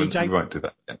 incidentally, James. We won't do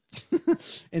that again.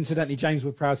 Incidentally, James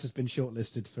Ward-Prowse has been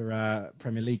shortlisted for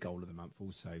Premier League Goal of the Month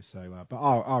also. So, but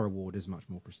our award is much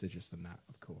more prestigious than that,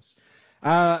 of course.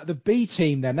 The B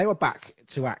team then, they were back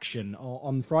to action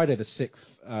on Friday the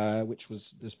 6th, which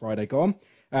was this Friday gone.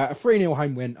 A 3-0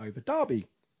 home win over Derby.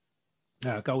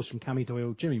 Goals from Cammy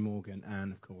Doyle, Jimmy Morgan,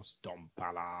 and of course Dom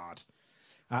Ballard.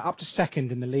 Up to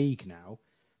second in the league now,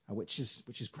 which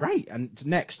is great. And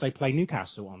next they play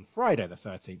Newcastle on Friday the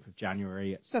 13th of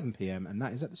January at 7 p.m. and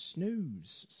that is at the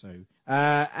Snooze. So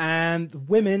and the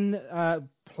women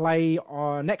play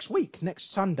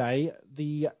next Sunday,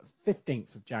 the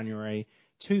 15th of January,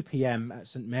 2 p.m. at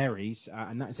St Mary's,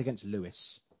 and that is against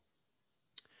Lewis.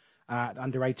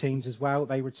 Under 18s as well,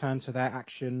 they return to their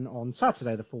action on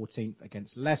Saturday the 14th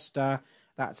against Leicester.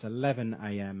 That's 11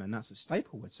 a.m. and that's at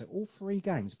Staplewood. So all 3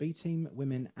 games, B team,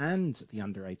 women and the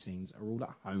under 18s are all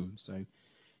at home. So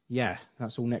yeah,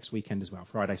 that's all next weekend as well.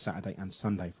 Friday, Saturday and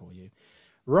Sunday for you.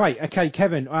 Right. Okay,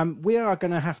 Kevin, we are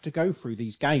going to have to go through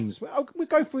these games. We'll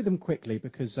go through them quickly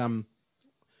because,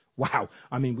 wow,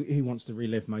 I mean, who wants to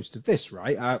relive most of this,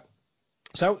 right?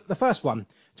 So the first one,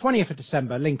 20th of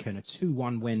December, Lincoln, a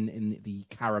 2-1 win in the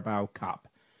Carabao Cup.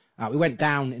 We went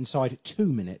down inside 2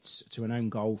 minutes to an own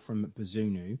goal from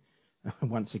Bazunu.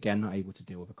 Once again, not able to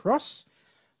deal with a cross.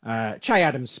 Che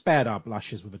Adams spared our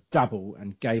blushes with a double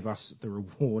and gave us the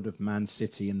reward of Man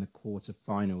City in the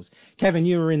quarter-finals. Kevin,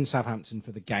 you were in Southampton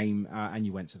for the game and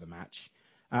you went to the match.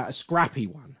 A scrappy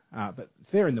one, but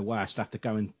fearing the worst after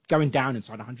going down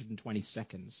inside 120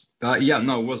 seconds. No,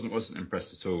 it wasn't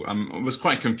impressed at all. I was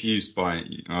quite confused by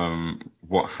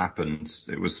what happened.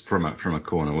 It was from a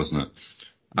corner, wasn't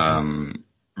it?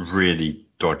 Really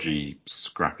dodgy,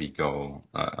 scrappy goal.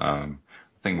 I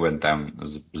think went down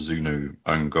as a Bazunu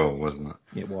own goal, wasn't it?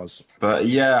 It was. But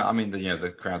yeah, I mean, the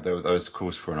crowd, there was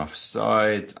calls for an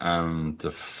offside and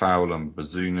the foul on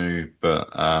Bazunu.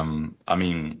 But I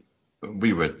mean,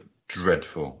 we were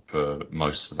dreadful for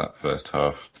most of that first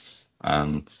half.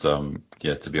 And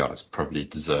to be honest, probably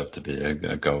deserved to be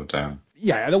a goal down.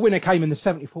 Yeah, the winner came in the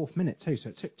 74th minute too, so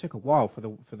it took a while for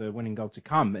the winning goal to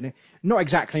come. And not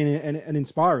exactly an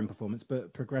inspiring performance,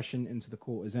 but progression into the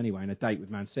quarters anyway, and a date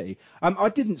with Man City. I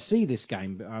didn't see this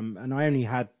game, but, and I only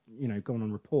had gone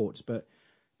on reports, but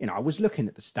I was looking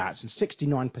at the stats and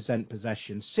 69%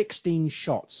 possession, 16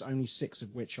 shots, only 6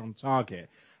 of which on target.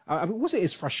 Was it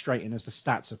as frustrating as the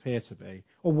stats appear to be,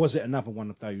 or was it another one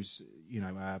of those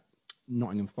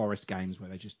Nottingham Forest games where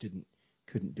they just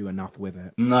couldn't do enough with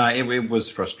it? No, it was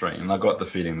frustrating. I got the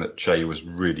feeling that Che was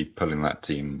really pulling that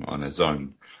team on his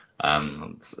own.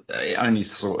 And it only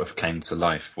sort of came to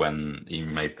life when he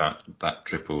made that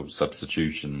triple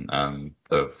substitution and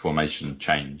the formation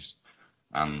changed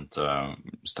and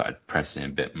started pressing a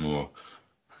bit more.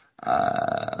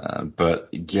 But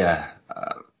yeah,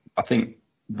 I think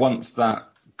once that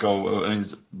goal,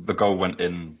 the goal went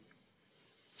in,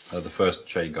 the first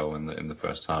Che goal in the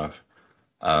first half,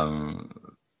 I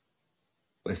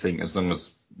think as long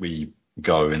as we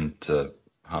go into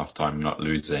half-time not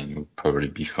losing, we'll probably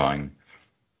be fine.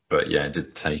 But yeah, it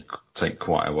did take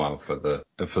quite a while for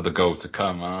the goal to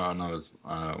come, and I was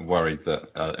worried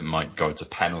that it might go to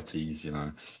penalties,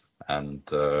 and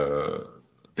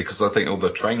because I think all the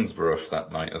trains were off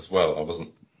that night as well. I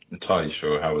wasn't entirely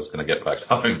sure how I was going to get back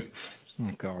home.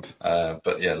 Oh God!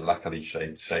 But yeah, luckily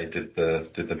Che did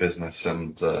the business,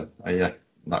 and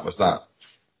that was that.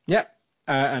 Yep.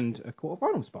 And a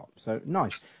quarter-final spot, so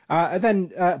nice.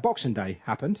 Then Boxing Day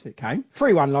happened. It came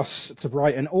 3-1 loss to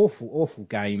Brighton. Awful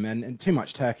game, and too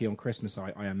much turkey on Christmas,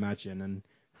 I imagine. And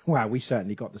wow, we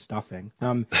certainly got the stuffing.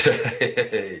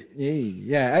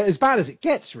 Yeah, as bad as it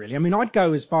gets, really. I mean, I'd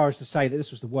go as far as to say that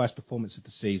this was the worst performance of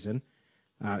the season.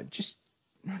 Just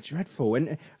dreadful,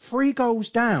 and 3 goals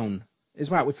down as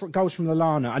well, with goals from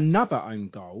Lallana, another own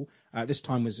goal. This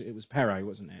time it was Perret,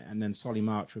 wasn't it? And then Solly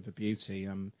March with a beauty.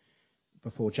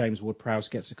 Before James Ward-Prowse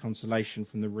gets a consolation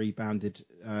from the rebounded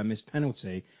missed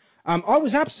penalty. I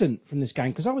was absent from this game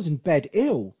because I was in bed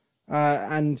ill,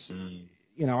 and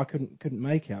I couldn't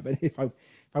make it. But if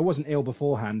I wasn't ill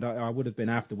beforehand, I would have been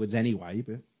afterwards anyway.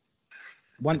 But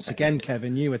once again,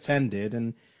 Kevin, you attended,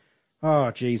 and oh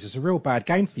Jesus, a real bad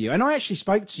game for you. And I actually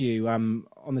spoke to you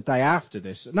on the day after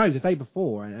this, the day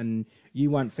before, and you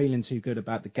weren't feeling too good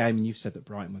about the game, and you said that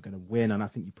Brighton were going to win, and I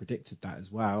think you predicted that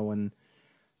as well. And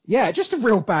yeah, just a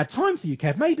real bad time for you,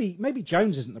 Kev. Maybe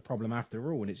Jones isn't the problem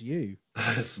after all, and it's you.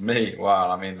 It's me.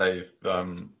 Well, I mean, they've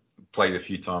played a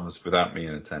few times without me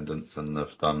in attendance, and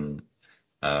they've done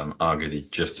arguably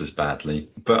just as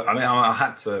badly. But I mean, I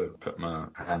had to put my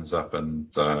hands up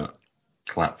and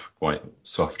clap quite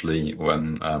softly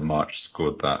when March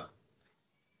scored that.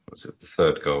 Was it the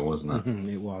third goal, wasn't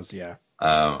it? It was, yeah.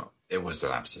 It was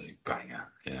an absolute banger,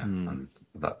 yeah. And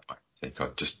at that point, I think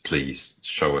I'd just please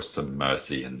show us some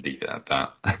mercy and leave it at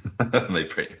that. And they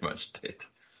pretty much did.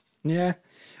 Yeah.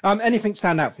 Anything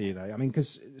stand out for you, though? I mean,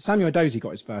 because Samuel Edozie got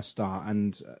his first start,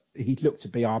 and he looked to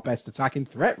be our best attacking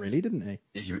threat, really, didn't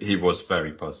he? He was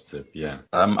very positive, yeah.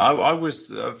 I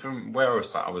was, from where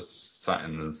I was sat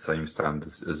in the same stand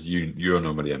as you're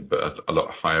normally in, but a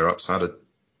lot higher up. So I had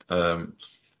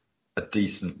a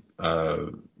decent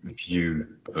view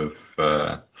of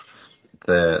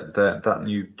that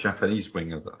new Japanese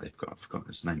winger that they've got. I've forgotten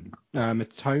his name.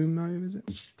 Matomo, is it?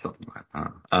 Something like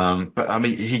that. But I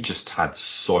mean, he just had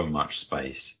so much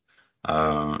space.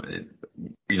 Whenever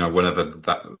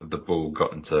the ball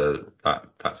got into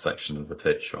that section of the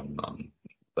pitch on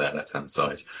their left-hand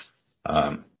side,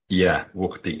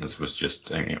 Walker-Peters was just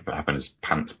having his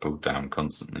pants pulled down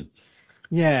constantly.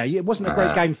 Yeah, it wasn't a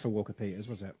great game for Walker-Peters,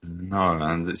 was it? No,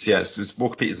 and it's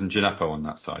Walker-Peters and Gineppo on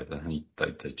that side, and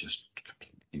they just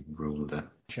completely ruled it.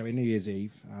 Shall we? New Year's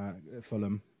Eve,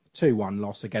 Fulham, 2-1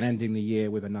 loss, again ending the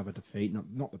year with another defeat,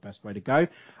 not the best way to go.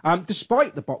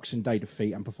 Despite the Boxing Day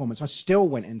defeat and performance, I still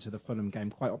went into the Fulham game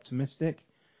quite optimistic.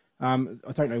 I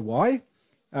don't know why.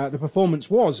 the performance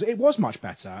was much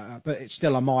better, but it's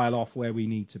still a mile off where we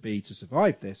need to be to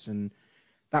survive this. And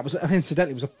that was,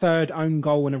 incidentally, it was a third own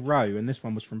goal in a row, and this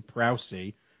one was from Farce,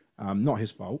 not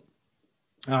his fault.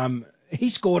 He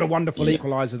scored a wonderful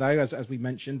equaliser, though, as we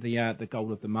mentioned, the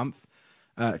goal of the month,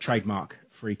 trademark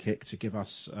free kick to give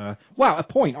us, a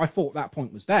point. I thought that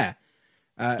point was there.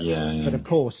 But of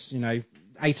course,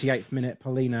 88th minute,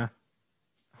 Polina,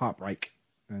 heartbreak.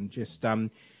 And just, I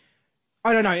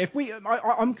don't know,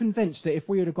 I'm convinced that if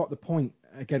we would have got the point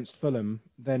against Fulham,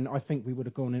 then I think we would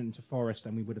have gone into Forest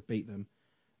and we would have beat them.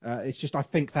 It's just, I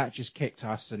think that just kicked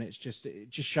us, and it just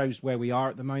shows where we are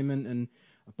at the moment, and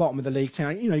bottom of the league.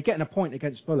 Getting a point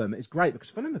against Fulham is great because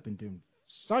Fulham have been doing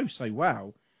so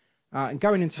well, and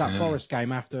going into that Forest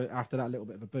game after that little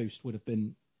bit of a boost would have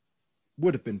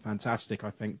been fantastic, I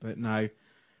think. But no,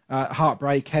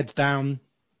 heartbreak, heads down,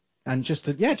 and just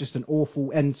an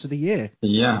awful end to the year.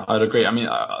 Yeah, I'd agree. I mean,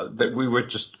 that we were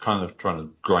just kind of trying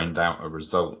to grind out a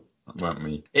result, weren't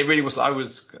we? It really was. I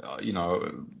was,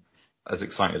 as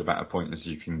excited about a point as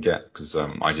you can get, because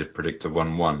I did predict a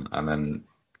 1-1, and then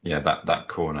that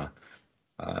corner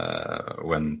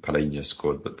when Polina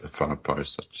scored the front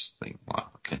post, I just think, wow,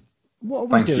 okay. What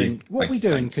are we doing? What are we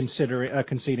doing?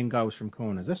 Conceding goals from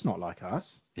corners? That's not like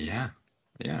us. Yeah.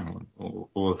 All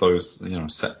of those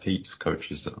set piece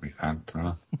coaches that we've had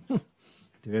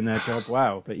doing their job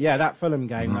well. But yeah, that Fulham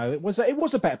game though, it was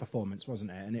a better performance, wasn't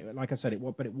it? And it, like I said,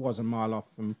 but it was a mile off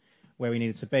from where we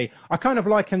needed to be. I kind of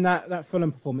liken that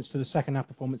Fulham performance to the second half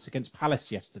performance against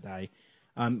Palace yesterday.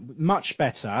 Much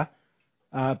better,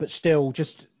 but still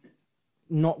just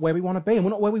not where we want to be, and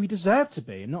we're not where we deserve to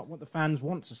be, and not what the fans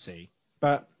want to see.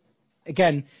 But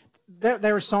again,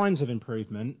 there are signs of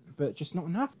improvement, but just not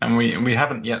enough. And we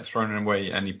haven't yet thrown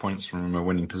away any points from a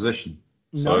winning position,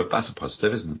 so that's a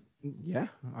positive, isn't it? Yeah,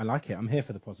 I like it. I'm here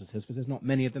for the positives because there's not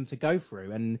many of them to go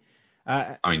through, and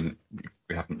we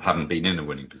haven't been in a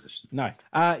winning position. No,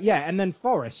 and then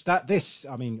Forest.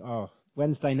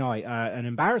 Wednesday night, an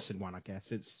embarrassing one, I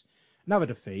guess. It's another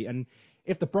defeat, and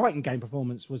if the Brighton game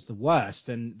performance was the worst,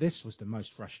 then this was the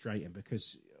most frustrating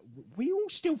because we all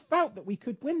still felt that we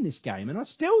could win this game, and I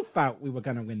still felt we were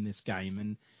going to win this game.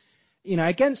 And,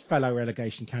 against fellow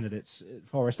relegation candidates,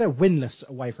 Forest, they're winless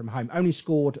away from home, only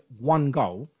scored one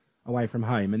goal away from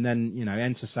home, and then,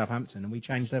 enter Southampton, and we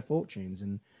changed their fortunes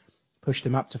and pushed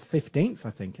them up to 15th,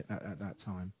 I think, at that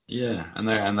time. Yeah,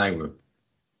 and they were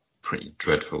pretty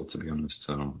dreadful, to be honest,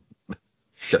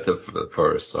 get the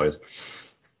Forest side.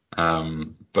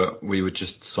 But we were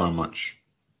just so much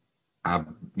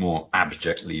more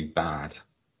abjectly bad.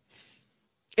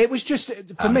 It was just,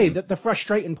 for me, the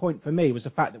frustrating point for me was the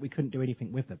fact that we couldn't do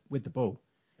anything with the ball.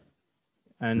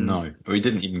 And no, we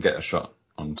didn't even get a shot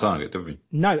on target, did we?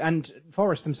 No, and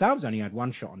Forest themselves only had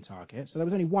one shot on target, so there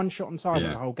was only one shot on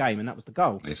target the whole game, and that was the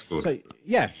goal. They scored. So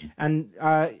and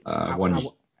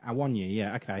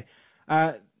Awoniyi, okay.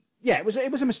 It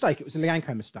was a mistake. It was a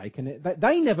Lianco mistake, and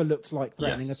they never looked like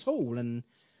threatening at all. And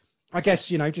I guess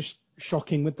just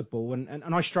shocking with the ball,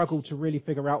 and I struggled to really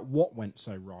figure out what went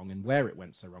so wrong and where it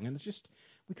went so wrong, and it's just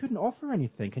we couldn't offer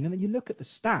anything. And then you look at the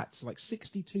stats, like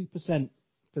 62%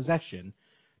 possession,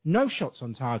 no shots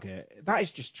on target. That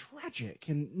is just tragic,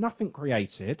 and nothing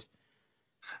created.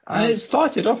 And it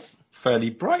started off fairly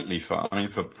brightly for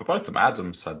both of them.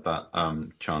 Adams had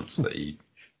that chance that he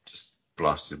just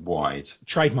blasted wide.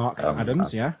 Trademark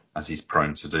Adams, as he's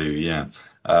prone to do,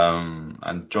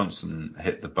 and Johnson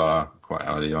hit the bar quite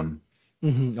early on.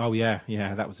 Mm-hmm. Oh yeah,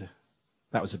 that was a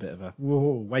bit of a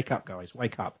whoa, wake up, guys,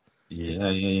 wake up.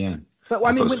 Yeah. But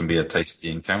I thought it was going to be a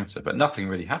tasty encounter, but nothing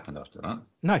really happened after that.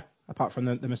 No, apart from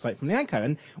the mistake from Lianco.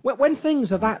 And when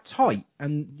things are that tight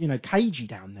and cagey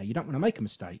down there, you don't want to make a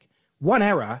mistake. One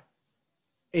error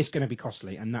is going to be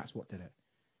costly, and that's what did it.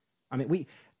 I mean,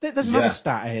 there's another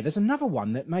stat here. There's another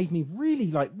one that made me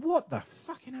really like, what the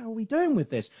fucking hell are we doing with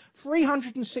this?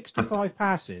 365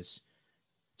 passes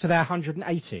to their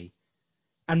 180,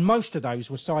 and most of those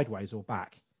were sideways or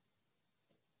back.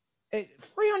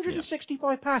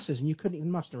 365 passes, and you couldn't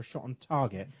even muster a shot on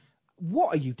target.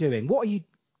 What are you doing?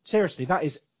 Seriously, that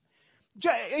is...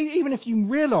 Even if you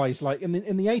realise, like, in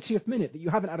the 80th minute that you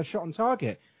haven't had a shot on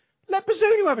target, let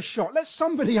Bazunu have a shot. Let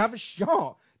somebody have a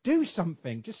shot. Do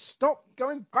something. Just stop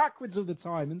going backwards all the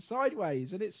time and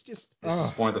sideways. And it's just...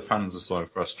 This is why the fans are so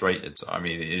frustrated. I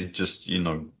mean, it just,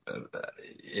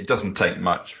 it doesn't take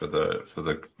much for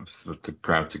the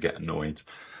crowd to get annoyed.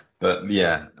 But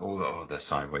yeah, all the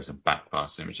sideways and back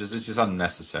passing, which is just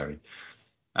unnecessary.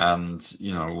 And,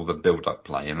 all the build-up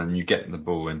play. And then you get the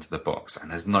ball into the box and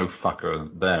there's no fucker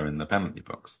there in the penalty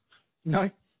box.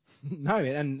 No.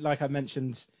 And like I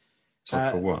mentioned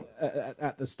So for what?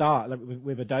 At the start, like,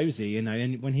 with Adozi,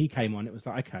 and when he came on, it was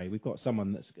like, okay, we've got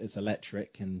someone that's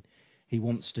electric and he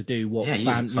wants to do what he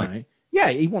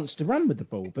wants to run with the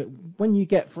ball. But when you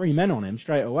get 3 men on him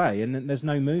straight away and then there's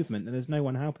no movement and there's no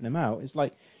one helping him out, it's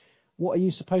like, what are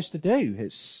you supposed to do?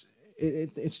 It's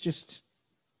just,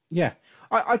 yeah.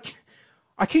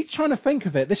 I keep trying to think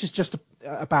of it. This is just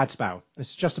a bad spell.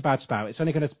 It's just a bad spell. It's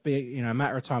only going to be a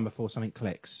matter of time before something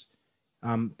clicks.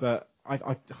 But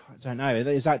I don't know.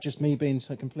 Is that just me being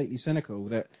so completely cynical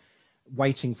that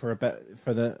waiting for a bit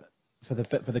for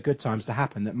the good times to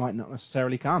happen that might not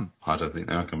necessarily come? I don't think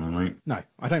they are coming, mate. No,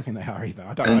 I don't think they are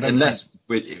either. Unless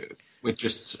we're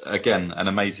just, again, an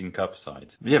amazing cup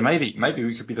side. Yeah, maybe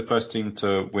we could be the first team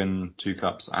to win 2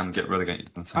 cups and get relegated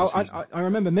in the same season. I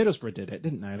remember Middlesbrough did it,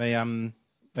 didn't they?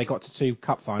 They got to 2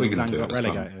 cup finals and got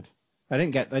relegated. Well.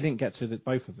 They didn't get to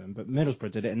both of them, but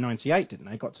Middlesbrough did it in '98, didn't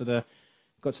they? Got to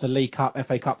the League Cup,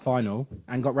 FA Cup final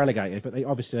and got relegated, but they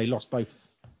lost both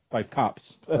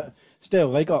cups. But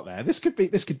still, they got there. This could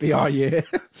be our year.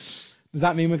 Does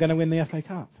that mean we're going to win the FA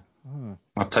Cup? Oh.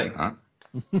 I'll take that.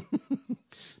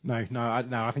 No.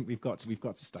 I think we've got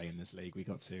to stay in this league. We've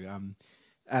got to.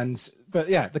 But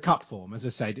yeah, the cup form, as I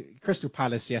said, Crystal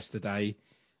Palace yesterday,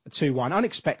 a 2-1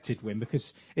 unexpected win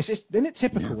because isn't it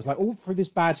typical? Yeah. It's like all through this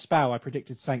bad spell, I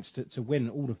predicted Saints to win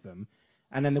all of them,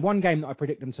 and then the one game that I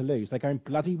predict them to lose, they go and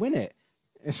bloody win it.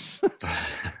 It's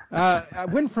a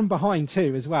win from behind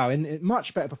too as well, and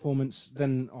much better performance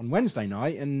than on Wednesday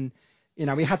night. And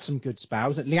we had some good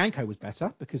spells. Lianco was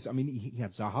better because he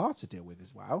had Zaha to deal with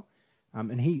as well.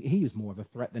 And he was more of a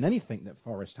threat than anything that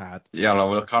Forest had. Yeah,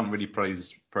 well, I can't really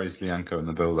praise Lianco in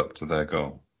the build up to their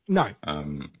goal. No.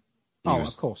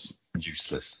 Of course.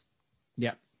 Useless.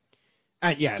 Yeah.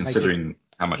 Considering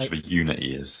how much of a unit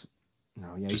he is.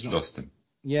 No, yeah, just lost him.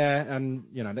 Yeah, and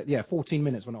 14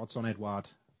 minutes when Odson Edouard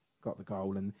got the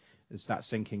goal, and there's that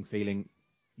sinking feeling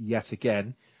yet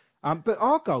again. But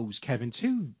our goals, Kevin,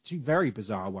 two very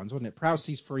bizarre ones, wasn't it?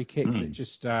 Prowse's free kick that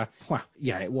just,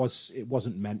 it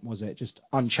wasn't meant, was it? Just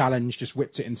unchallenged, just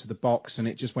whipped it into the box, and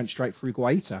it just went straight through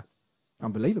Guaita.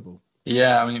 Unbelievable.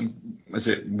 Yeah, is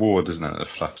it Ward, isn't it, that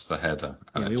flaps the header?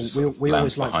 And we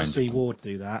always like to see Ward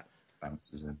do that.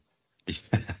 Bounces in.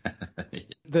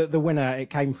 The winner, it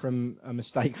came from a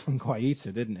mistake from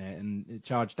Guaita, didn't it? And it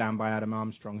charged down by Adam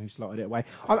Armstrong, who slotted it away.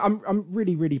 I'm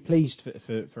really, really pleased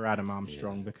for Adam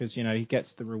Armstrong because he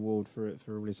gets the reward for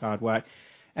all his hard work,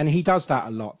 and he does that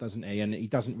a lot, doesn't he? And he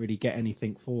doesn't really get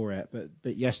anything for it,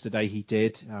 but yesterday he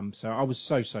did. So I was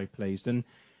so pleased, and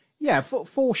yeah,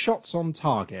 4 shots on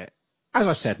target, as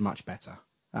I said, much better.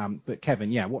 But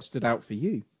Kevin, what stood out for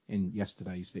you in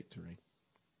yesterday's victory?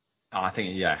 I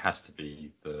think, it has to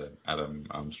be the Adam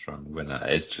Armstrong winner.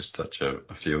 It's just such a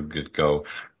feel-good goal.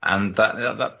 And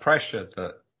that pressure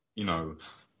that,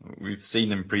 we've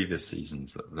seen in previous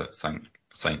seasons that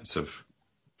Saints have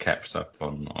kept up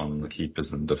on the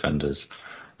keepers and defenders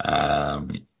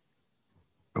when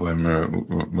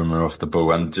we're off the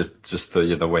ball. And just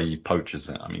the way he poaches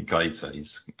it. Gaeta,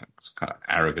 he's kind of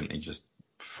arrogantly just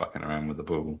fucking around with the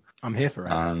ball. I'm here for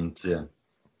it. And,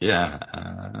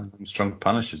 Armstrong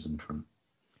punishes him from.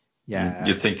 Yeah,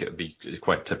 you'd think it would be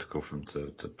quite typical for him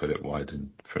to put it wide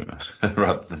in front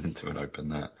rather than into an open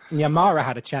net. Yeah, Mara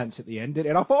had a chance at the end, didn't it?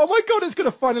 And I thought, oh my God, it's going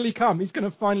to finally come. He's going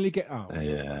to finally get. Oh.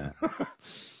 Yeah.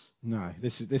 No,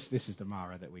 this is the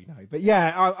Mara that we know. But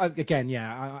yeah,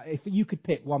 if you could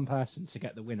pick one person to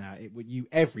get the winner,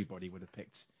 everybody would have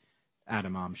picked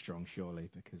Adam Armstrong, surely,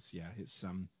 because it's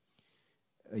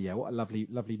what a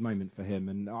lovely moment for him,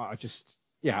 and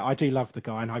I do love the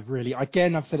guy, and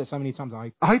I've said it so many times.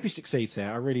 I hope he succeeds here.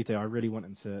 I really do. I really want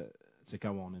him to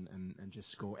go on and just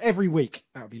score every week.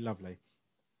 That would be lovely.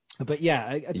 But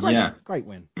a great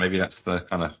win. Maybe that's the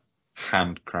kind of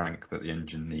hand crank that the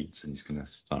engine needs, and he's going to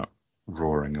start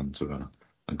roaring onto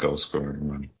a goal scoring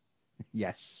run.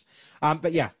 Yes.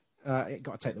 It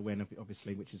got to take the win,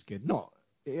 obviously, which is good.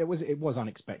 It was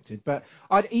unexpected, but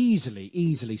I'd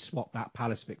easily swap that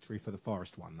Palace victory for the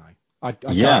Forest one, though. I'd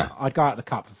go out the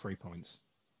cup for 3 points.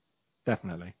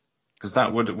 Definitely. Because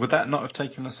that would that not have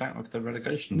taken us out of the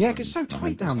relegation? Yeah, because it's so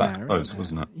tight down there, close,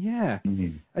 wasn't it? Yeah.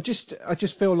 Mm-hmm. I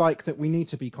just feel like that we need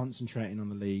to be concentrating on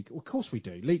the league. Well, of course we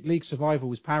do. League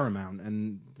survival is paramount,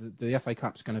 and the FA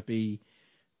Cup's going to be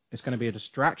a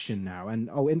distraction now. And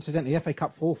incidentally, the FA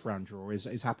Cup 4th round draw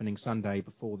is happening Sunday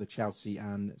before the Chelsea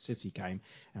and City game,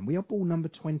 and we are ball number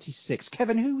 26.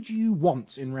 Kevin, who do you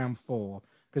want in round 4?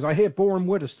 Because I hear Boreham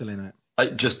Wood are still in it.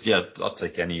 I'll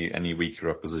take any weaker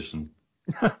opposition.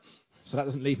 So that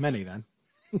doesn't leave many then.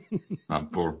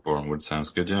 Boreham Wood sounds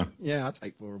good, yeah. Yeah, I'll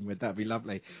take Boreham Wood. That'd be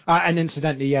lovely. And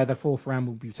incidentally, yeah, the fourth round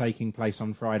will be taking place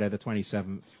on Friday the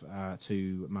 27th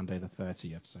to Monday the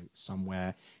 30th, so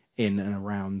somewhere in and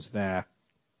around there.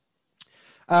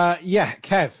 Yeah,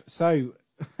 Kev, so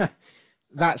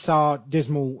that's our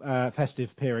dismal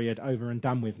festive period over and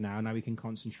done with now. Now we can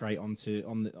concentrate on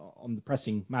the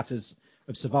pressing matters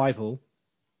of survival.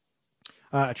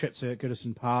 A trip to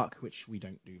Goodison Park, which we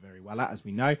don't do very well at, as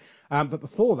we know. But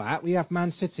before that, we have Man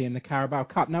City in the Carabao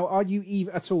Cup. Now, are you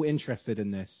at all interested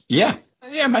in this? Yeah.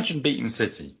 Imagine beating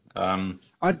City. I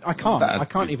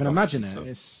can't even imagine it.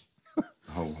 It's a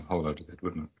whole load of it,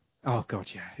 wouldn't it? Oh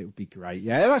God, yeah, it would be great.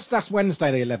 Yeah, that's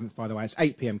Wednesday the 11th, by the way. It's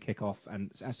 8 p.m. kickoff,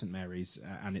 and it's at St Mary's,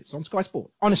 and it's on Sky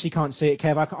Sport. Honestly, can't see it,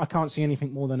 Kev. I can't see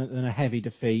anything more than a heavy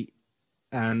defeat,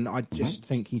 and I just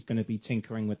think he's going to be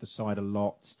tinkering with the side a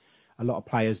lot. A lot of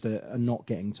players that are not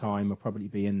getting time will probably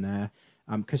be in there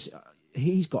because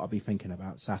he's got to be thinking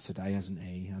about Saturday, hasn't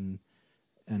he?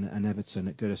 And Everton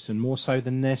at Goodison more so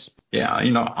than this. Yeah,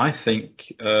 I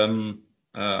think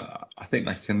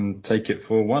they can take it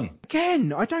 4-1.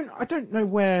 Again, I don't know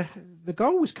where the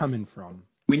goal was coming from.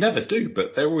 We never do,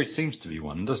 but there always seems to be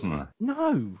one, doesn't there?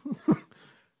 No.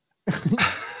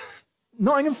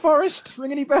 Nottingham Forest,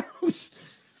 ring any bells?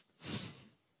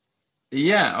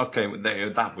 Yeah, okay,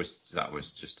 that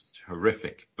was just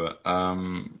horrific. But I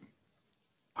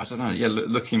don't know. Yeah,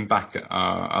 looking back at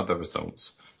our other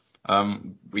results,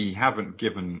 we haven't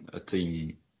given a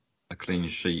team a clean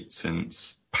sheet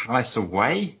since Palace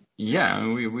away. Yeah,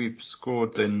 we've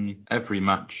scored in every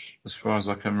match as far as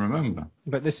I can remember.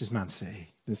 But this is Man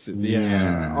City. This is,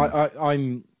 yeah.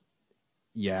 I'm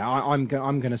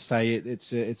going to say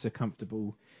it's a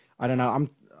comfortable. I don't know.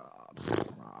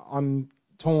 I'm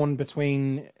torn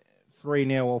between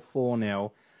 3-0 or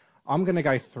 4-0. I'm going to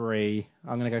go 3.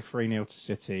 I'm going to go 3-0 to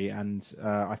City, and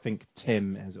I think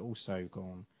Tim has also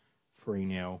gone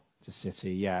 3-0 to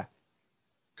City. Yeah.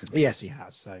 Yes, he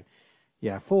has. So,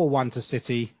 yeah, 4-1 to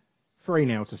City,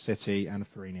 3-0 to City, and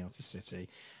 3-0 to City.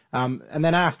 And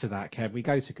then after that, Kev, we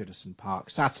go to Goodison Park,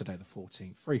 Saturday the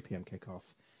 14th, 3 p.m. kickoff.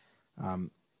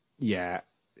 Yeah,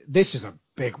 this is a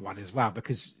big one as well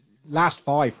because last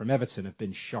 5 from Everton have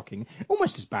been shocking,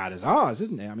 almost as bad as ours,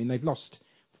 isn't it? I mean, they've lost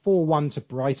 4-1 to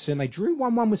Brighton. They drew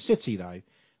 1-1 with City though,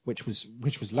 which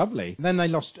was lovely. And then they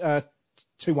lost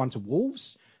 2-1 to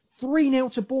Wolves,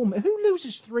 3-0 to Bournemouth. Who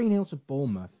loses 3-0 to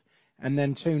Bournemouth? And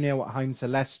then 2-0 at home to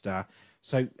Leicester.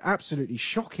 So absolutely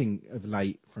shocking of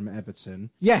late from Everton.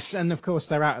 Yes, and of course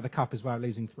they're out of the cup as well,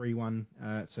 losing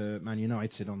 3-1 to Man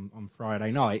United on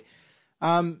Friday night.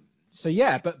 So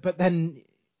yeah, but then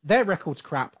their record's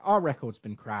crap. Our record's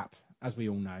been crap, as we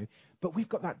all know. But we've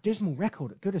got that dismal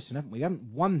record at Goodison, haven't we? We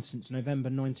haven't won since November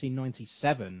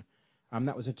 1997.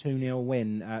 That was a 2-0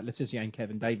 win. Letizia and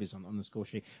Kevin Davies on the score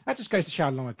sheet. That just goes to show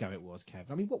how long ago it was,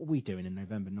 Kev. I mean, what were we doing in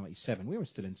November 97? We were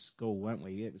still in school, weren't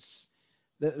we? It was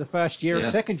the first year of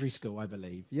secondary school, I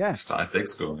believe. Yeah. Started big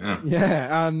school, yeah.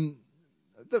 Yeah.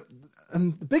 The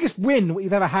biggest win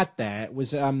we've ever had there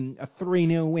was a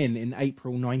 3-0 win in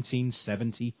April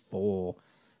 1974.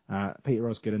 Peter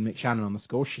Osgood and Mick Shannon on the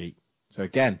score sheet. So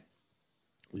again,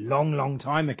 long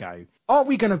time ago. Are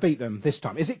we going to beat them this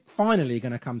time? Is it finally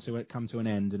going to come to an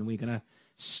end, and we're going to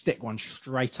stick one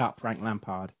straight up Frank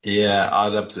Lampard? Yeah,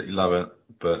 I'd absolutely love it,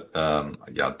 but I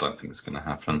don't think it's going to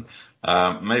happen.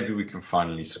 Maybe we can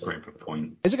finally scrape a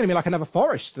point. Is it going to be like another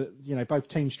Forest that both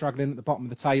teams struggling at the bottom of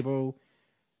the table?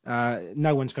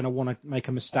 No one's going to want to make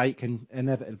a mistake, and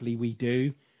inevitably we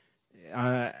do.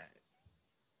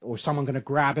 Or is someone going to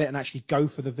grab it and actually go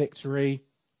for the victory?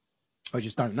 I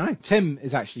just don't know. Tim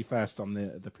is actually first on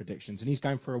the predictions, and he's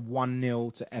going for a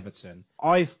 1-0 to Everton.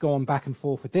 I've gone back and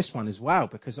forth with this one as well,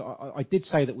 because I did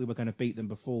say that we were going to beat them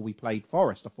before we played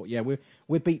Forest. I thought, yeah,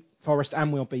 we'll beat Forest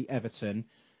and we'll beat Everton,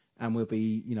 and we'll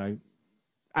be,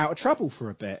 out of trouble for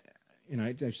a bit.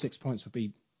 Those 6 points would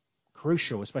be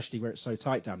crucial, especially where it's so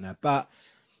tight down there. But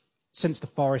since the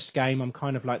Forest game, I'm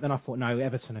kind of like, then I thought, no,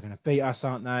 Everton are going to beat us,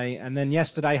 aren't they? And then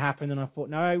yesterday happened, and I thought,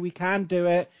 no, we can do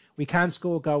it. We can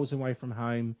score goals away from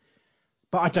home.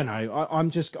 But I don't know.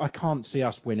 I can't see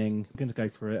us winning. I'm going to go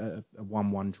for a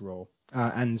 1-1 draw.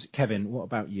 And Kevin, what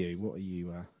about you? What are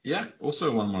you? Yeah, also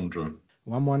a 1-1 draw.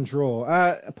 1-1 draw.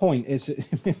 A point is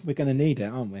we're going to need it,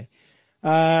 aren't we?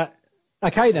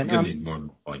 Okay then. We're going to need more than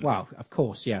a point. Well, of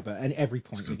course, yeah, but every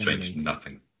point it's going to change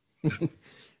nothing.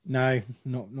 No,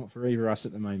 not for either of us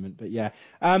at the moment, but yeah.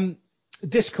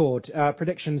 Discord,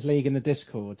 Predictions League in the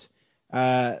Discord.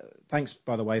 Thanks,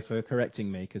 by the way, for correcting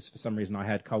me, because for some reason I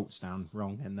had Colts down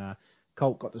wrong, and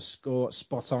Colt got the score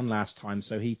spot on last time,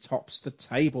 so he tops the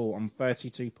table on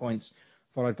 32 points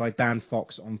followed by Dan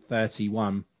Fox on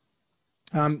 31.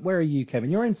 Where are you,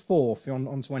 Kevin? You're in fourth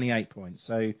on 28 points,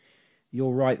 so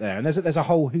you're right there. And there's a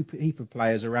whole heap of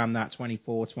players around that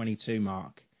 24, 22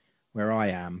 mark where I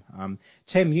am.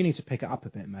 Tim, you need to pick it up a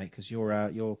bit, mate, because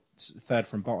you're third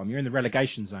from bottom. You're in the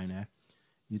relegation zone here.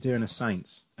 You're doing a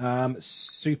Saints.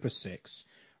 Super Six.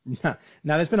 Now,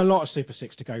 there's been a lot of Super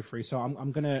Six to go through, so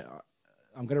I'm gonna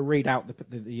read out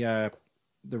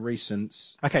the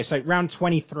recents. Okay, so round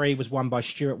 23 was won by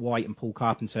Stuart White and Paul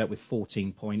Carpenter with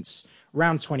 14 points.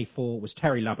 Round 24 was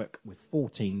Terry Lubbock with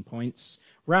 14 points.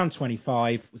 Round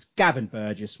 25 was Gavin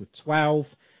Burgess with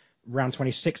 12. Round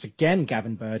 26 again,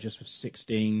 Gavin Burgess with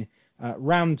 16.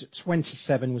 Round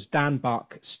 27 was Dan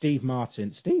Buck, Steve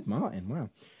Martin, wow.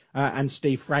 And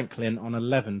Steve Franklin on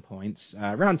 11 points.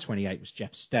 Round 28 was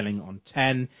Jeff Stelling on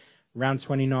 10. Round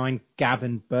 29,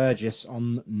 Gavin Burgess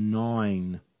on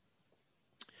 9.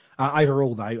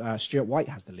 Overall, though, Stuart White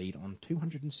has the lead on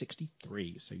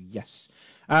 263. So, yes.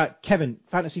 Kevin,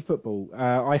 fantasy football.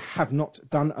 I have not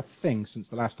done a thing since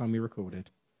the last time we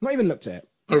recorded. Not even looked at it.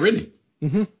 Oh, really?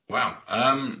 Mm-hmm. Wow.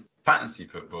 Fantasy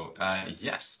football.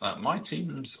 Yes. My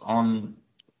team's on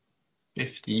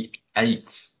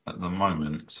 58 at the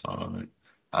moment. So,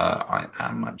 I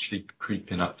am actually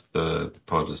creeping up the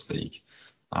Podders League.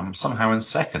 I'm somehow in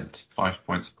second, 5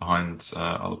 points behind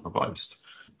Oliver Boast.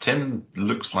 Tim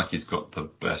looks like he's got the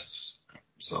best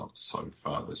results so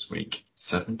far this week.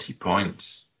 70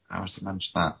 points. How has he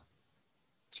managed that?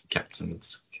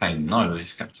 Captain's Kane. No,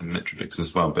 he's Captain Mitrovic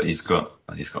as well, but he's got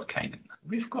Kane in there.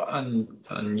 We've got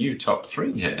a new top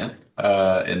three here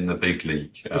in the big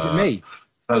league. Is it me?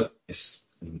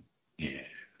 Yeah.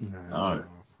 No.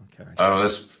 Okay.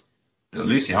 There's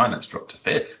Lucy Hynet's dropped to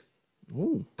fifth.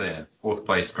 Ooh. So yeah, fourth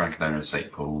place, Gran Canaria,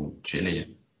 St. Paul,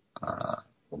 Gillian.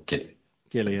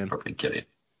 Gillian. Probably Gillian.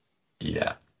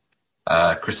 Yeah.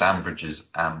 Chris Ambridge's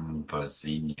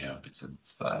Ambrosino is in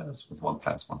third with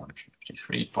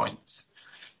 1,153 points.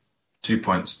 2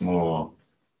 points more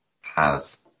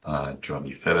has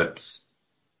Johnny Phillips.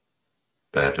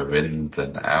 Better in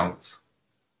than out.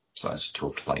 So I should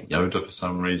talk like Yoda for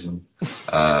some reason.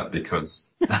 Probably because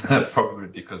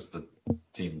the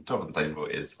team top of the table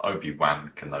is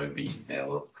Obi-Wan Kenobi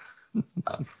nil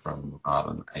from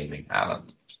Arlen Ailing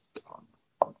Allen.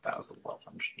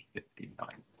 1,159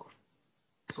 points.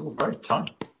 It's all very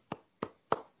tight.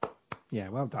 Yeah,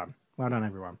 well done. Well done,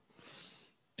 everyone.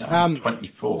 Yeah,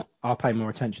 24. I'll pay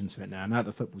more attention to it now that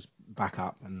the football's back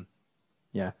up, and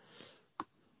yeah.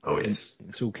 Oh yes.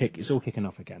 It's all kicking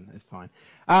off again. It's fine.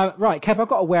 Right, Kev, I've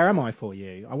got a where am I for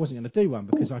you. I wasn't going to do one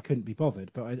because I couldn't be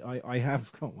bothered, but I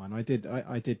have got one. I did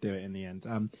do it in the end.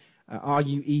 Are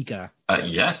you eager?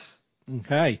 Yes.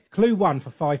 Okay. Clue 1 for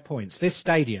 5 points. This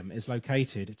stadium is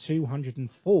located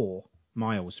 204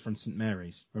 miles from St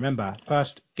Mary's. Remember,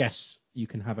 first guess you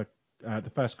can have the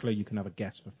first clue you can have a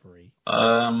guess for free.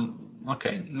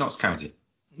 Okay. Notts County.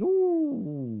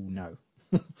 Ooh, no.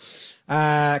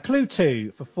 Clue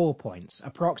 2 for 4 points.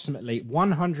 Approximately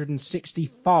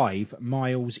 165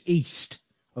 miles east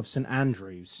of St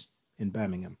Andrews in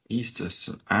Birmingham. East of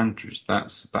St Andrews.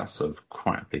 That's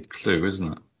quite a big clue,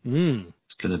 isn't it?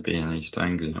 It's going to be in East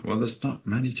Anglia. Well, there's not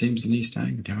many teams in East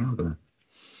Anglia, are there?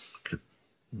 Could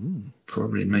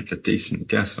probably make a decent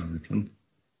guess, I reckon.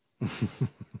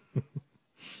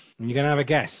 You're going to have a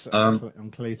guess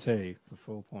on clue 2 for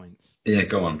 4 points. Yeah,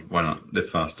 go on. Why not? Live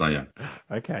fast, are you?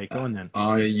 Okay, go on then.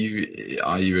 Are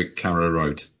you at Carrow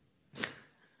Road?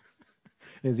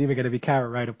 It was either going to be Carrow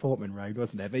Road or Portman Road,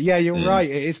 wasn't it? But yeah, you're right.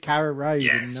 It is Carrow Road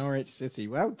in Norwich City.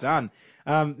 Well done.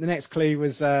 The next clue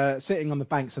was sitting on the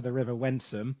banks of the River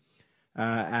Wensum.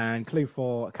 And clue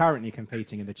 4, currently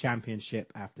competing in the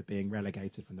Championship after being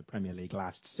relegated from the Premier League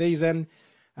last season.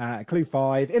 Clue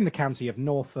 5, in the county of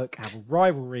Norfolk, have a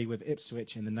rivalry with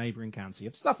Ipswich in the neighbouring county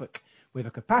of Suffolk, with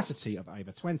a capacity of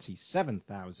over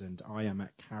 27,000. I am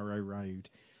at Carrow Road.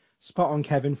 Spot on,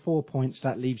 Kevin. 4 points.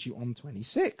 That leaves you on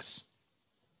 26.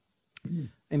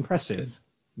 Impressive. Good.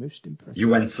 Most impressive. You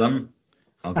went some.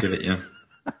 I'll give it you.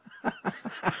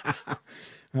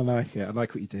 I like it. I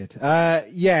like what you did.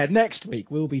 Next week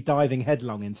we'll be diving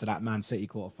headlong into that Man City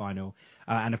quarter-final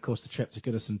and, of course, the trip to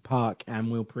Goodison Park,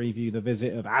 and we'll preview the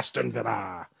visit of Aston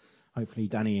Villa. Hopefully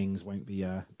Danny Ings won't be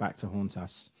back to haunt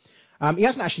us. He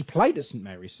hasn't actually played at St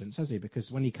Mary's since, has he?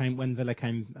 Because when Villa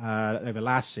came over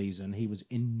last season, he was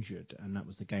injured, and that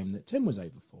was the game that Tim was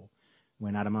over for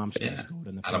when Adam Armstrong scored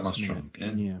in the first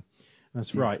minute. Yeah,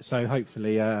 that's right. So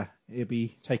hopefully he'll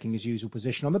be taking his usual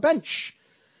position on the bench.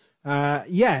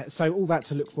 So all that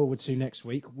to look forward to next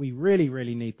week. We really,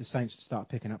 really need the Saints to start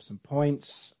picking up some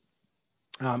points.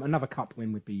 Another cup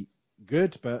win would be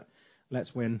good, but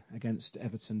Let's win against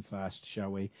Everton first, shall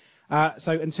we?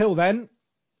 So until then,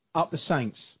 up the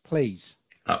Saints, please.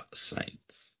 Up the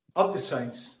Saints. Up the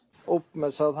Saints. Upp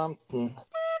med Southampton.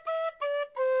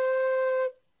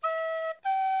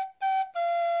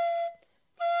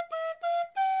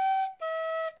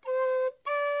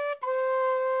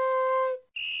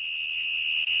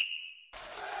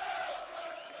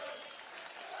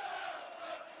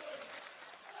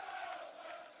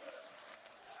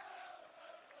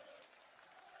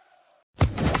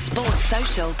 Sports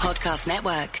Social Podcast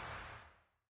Network.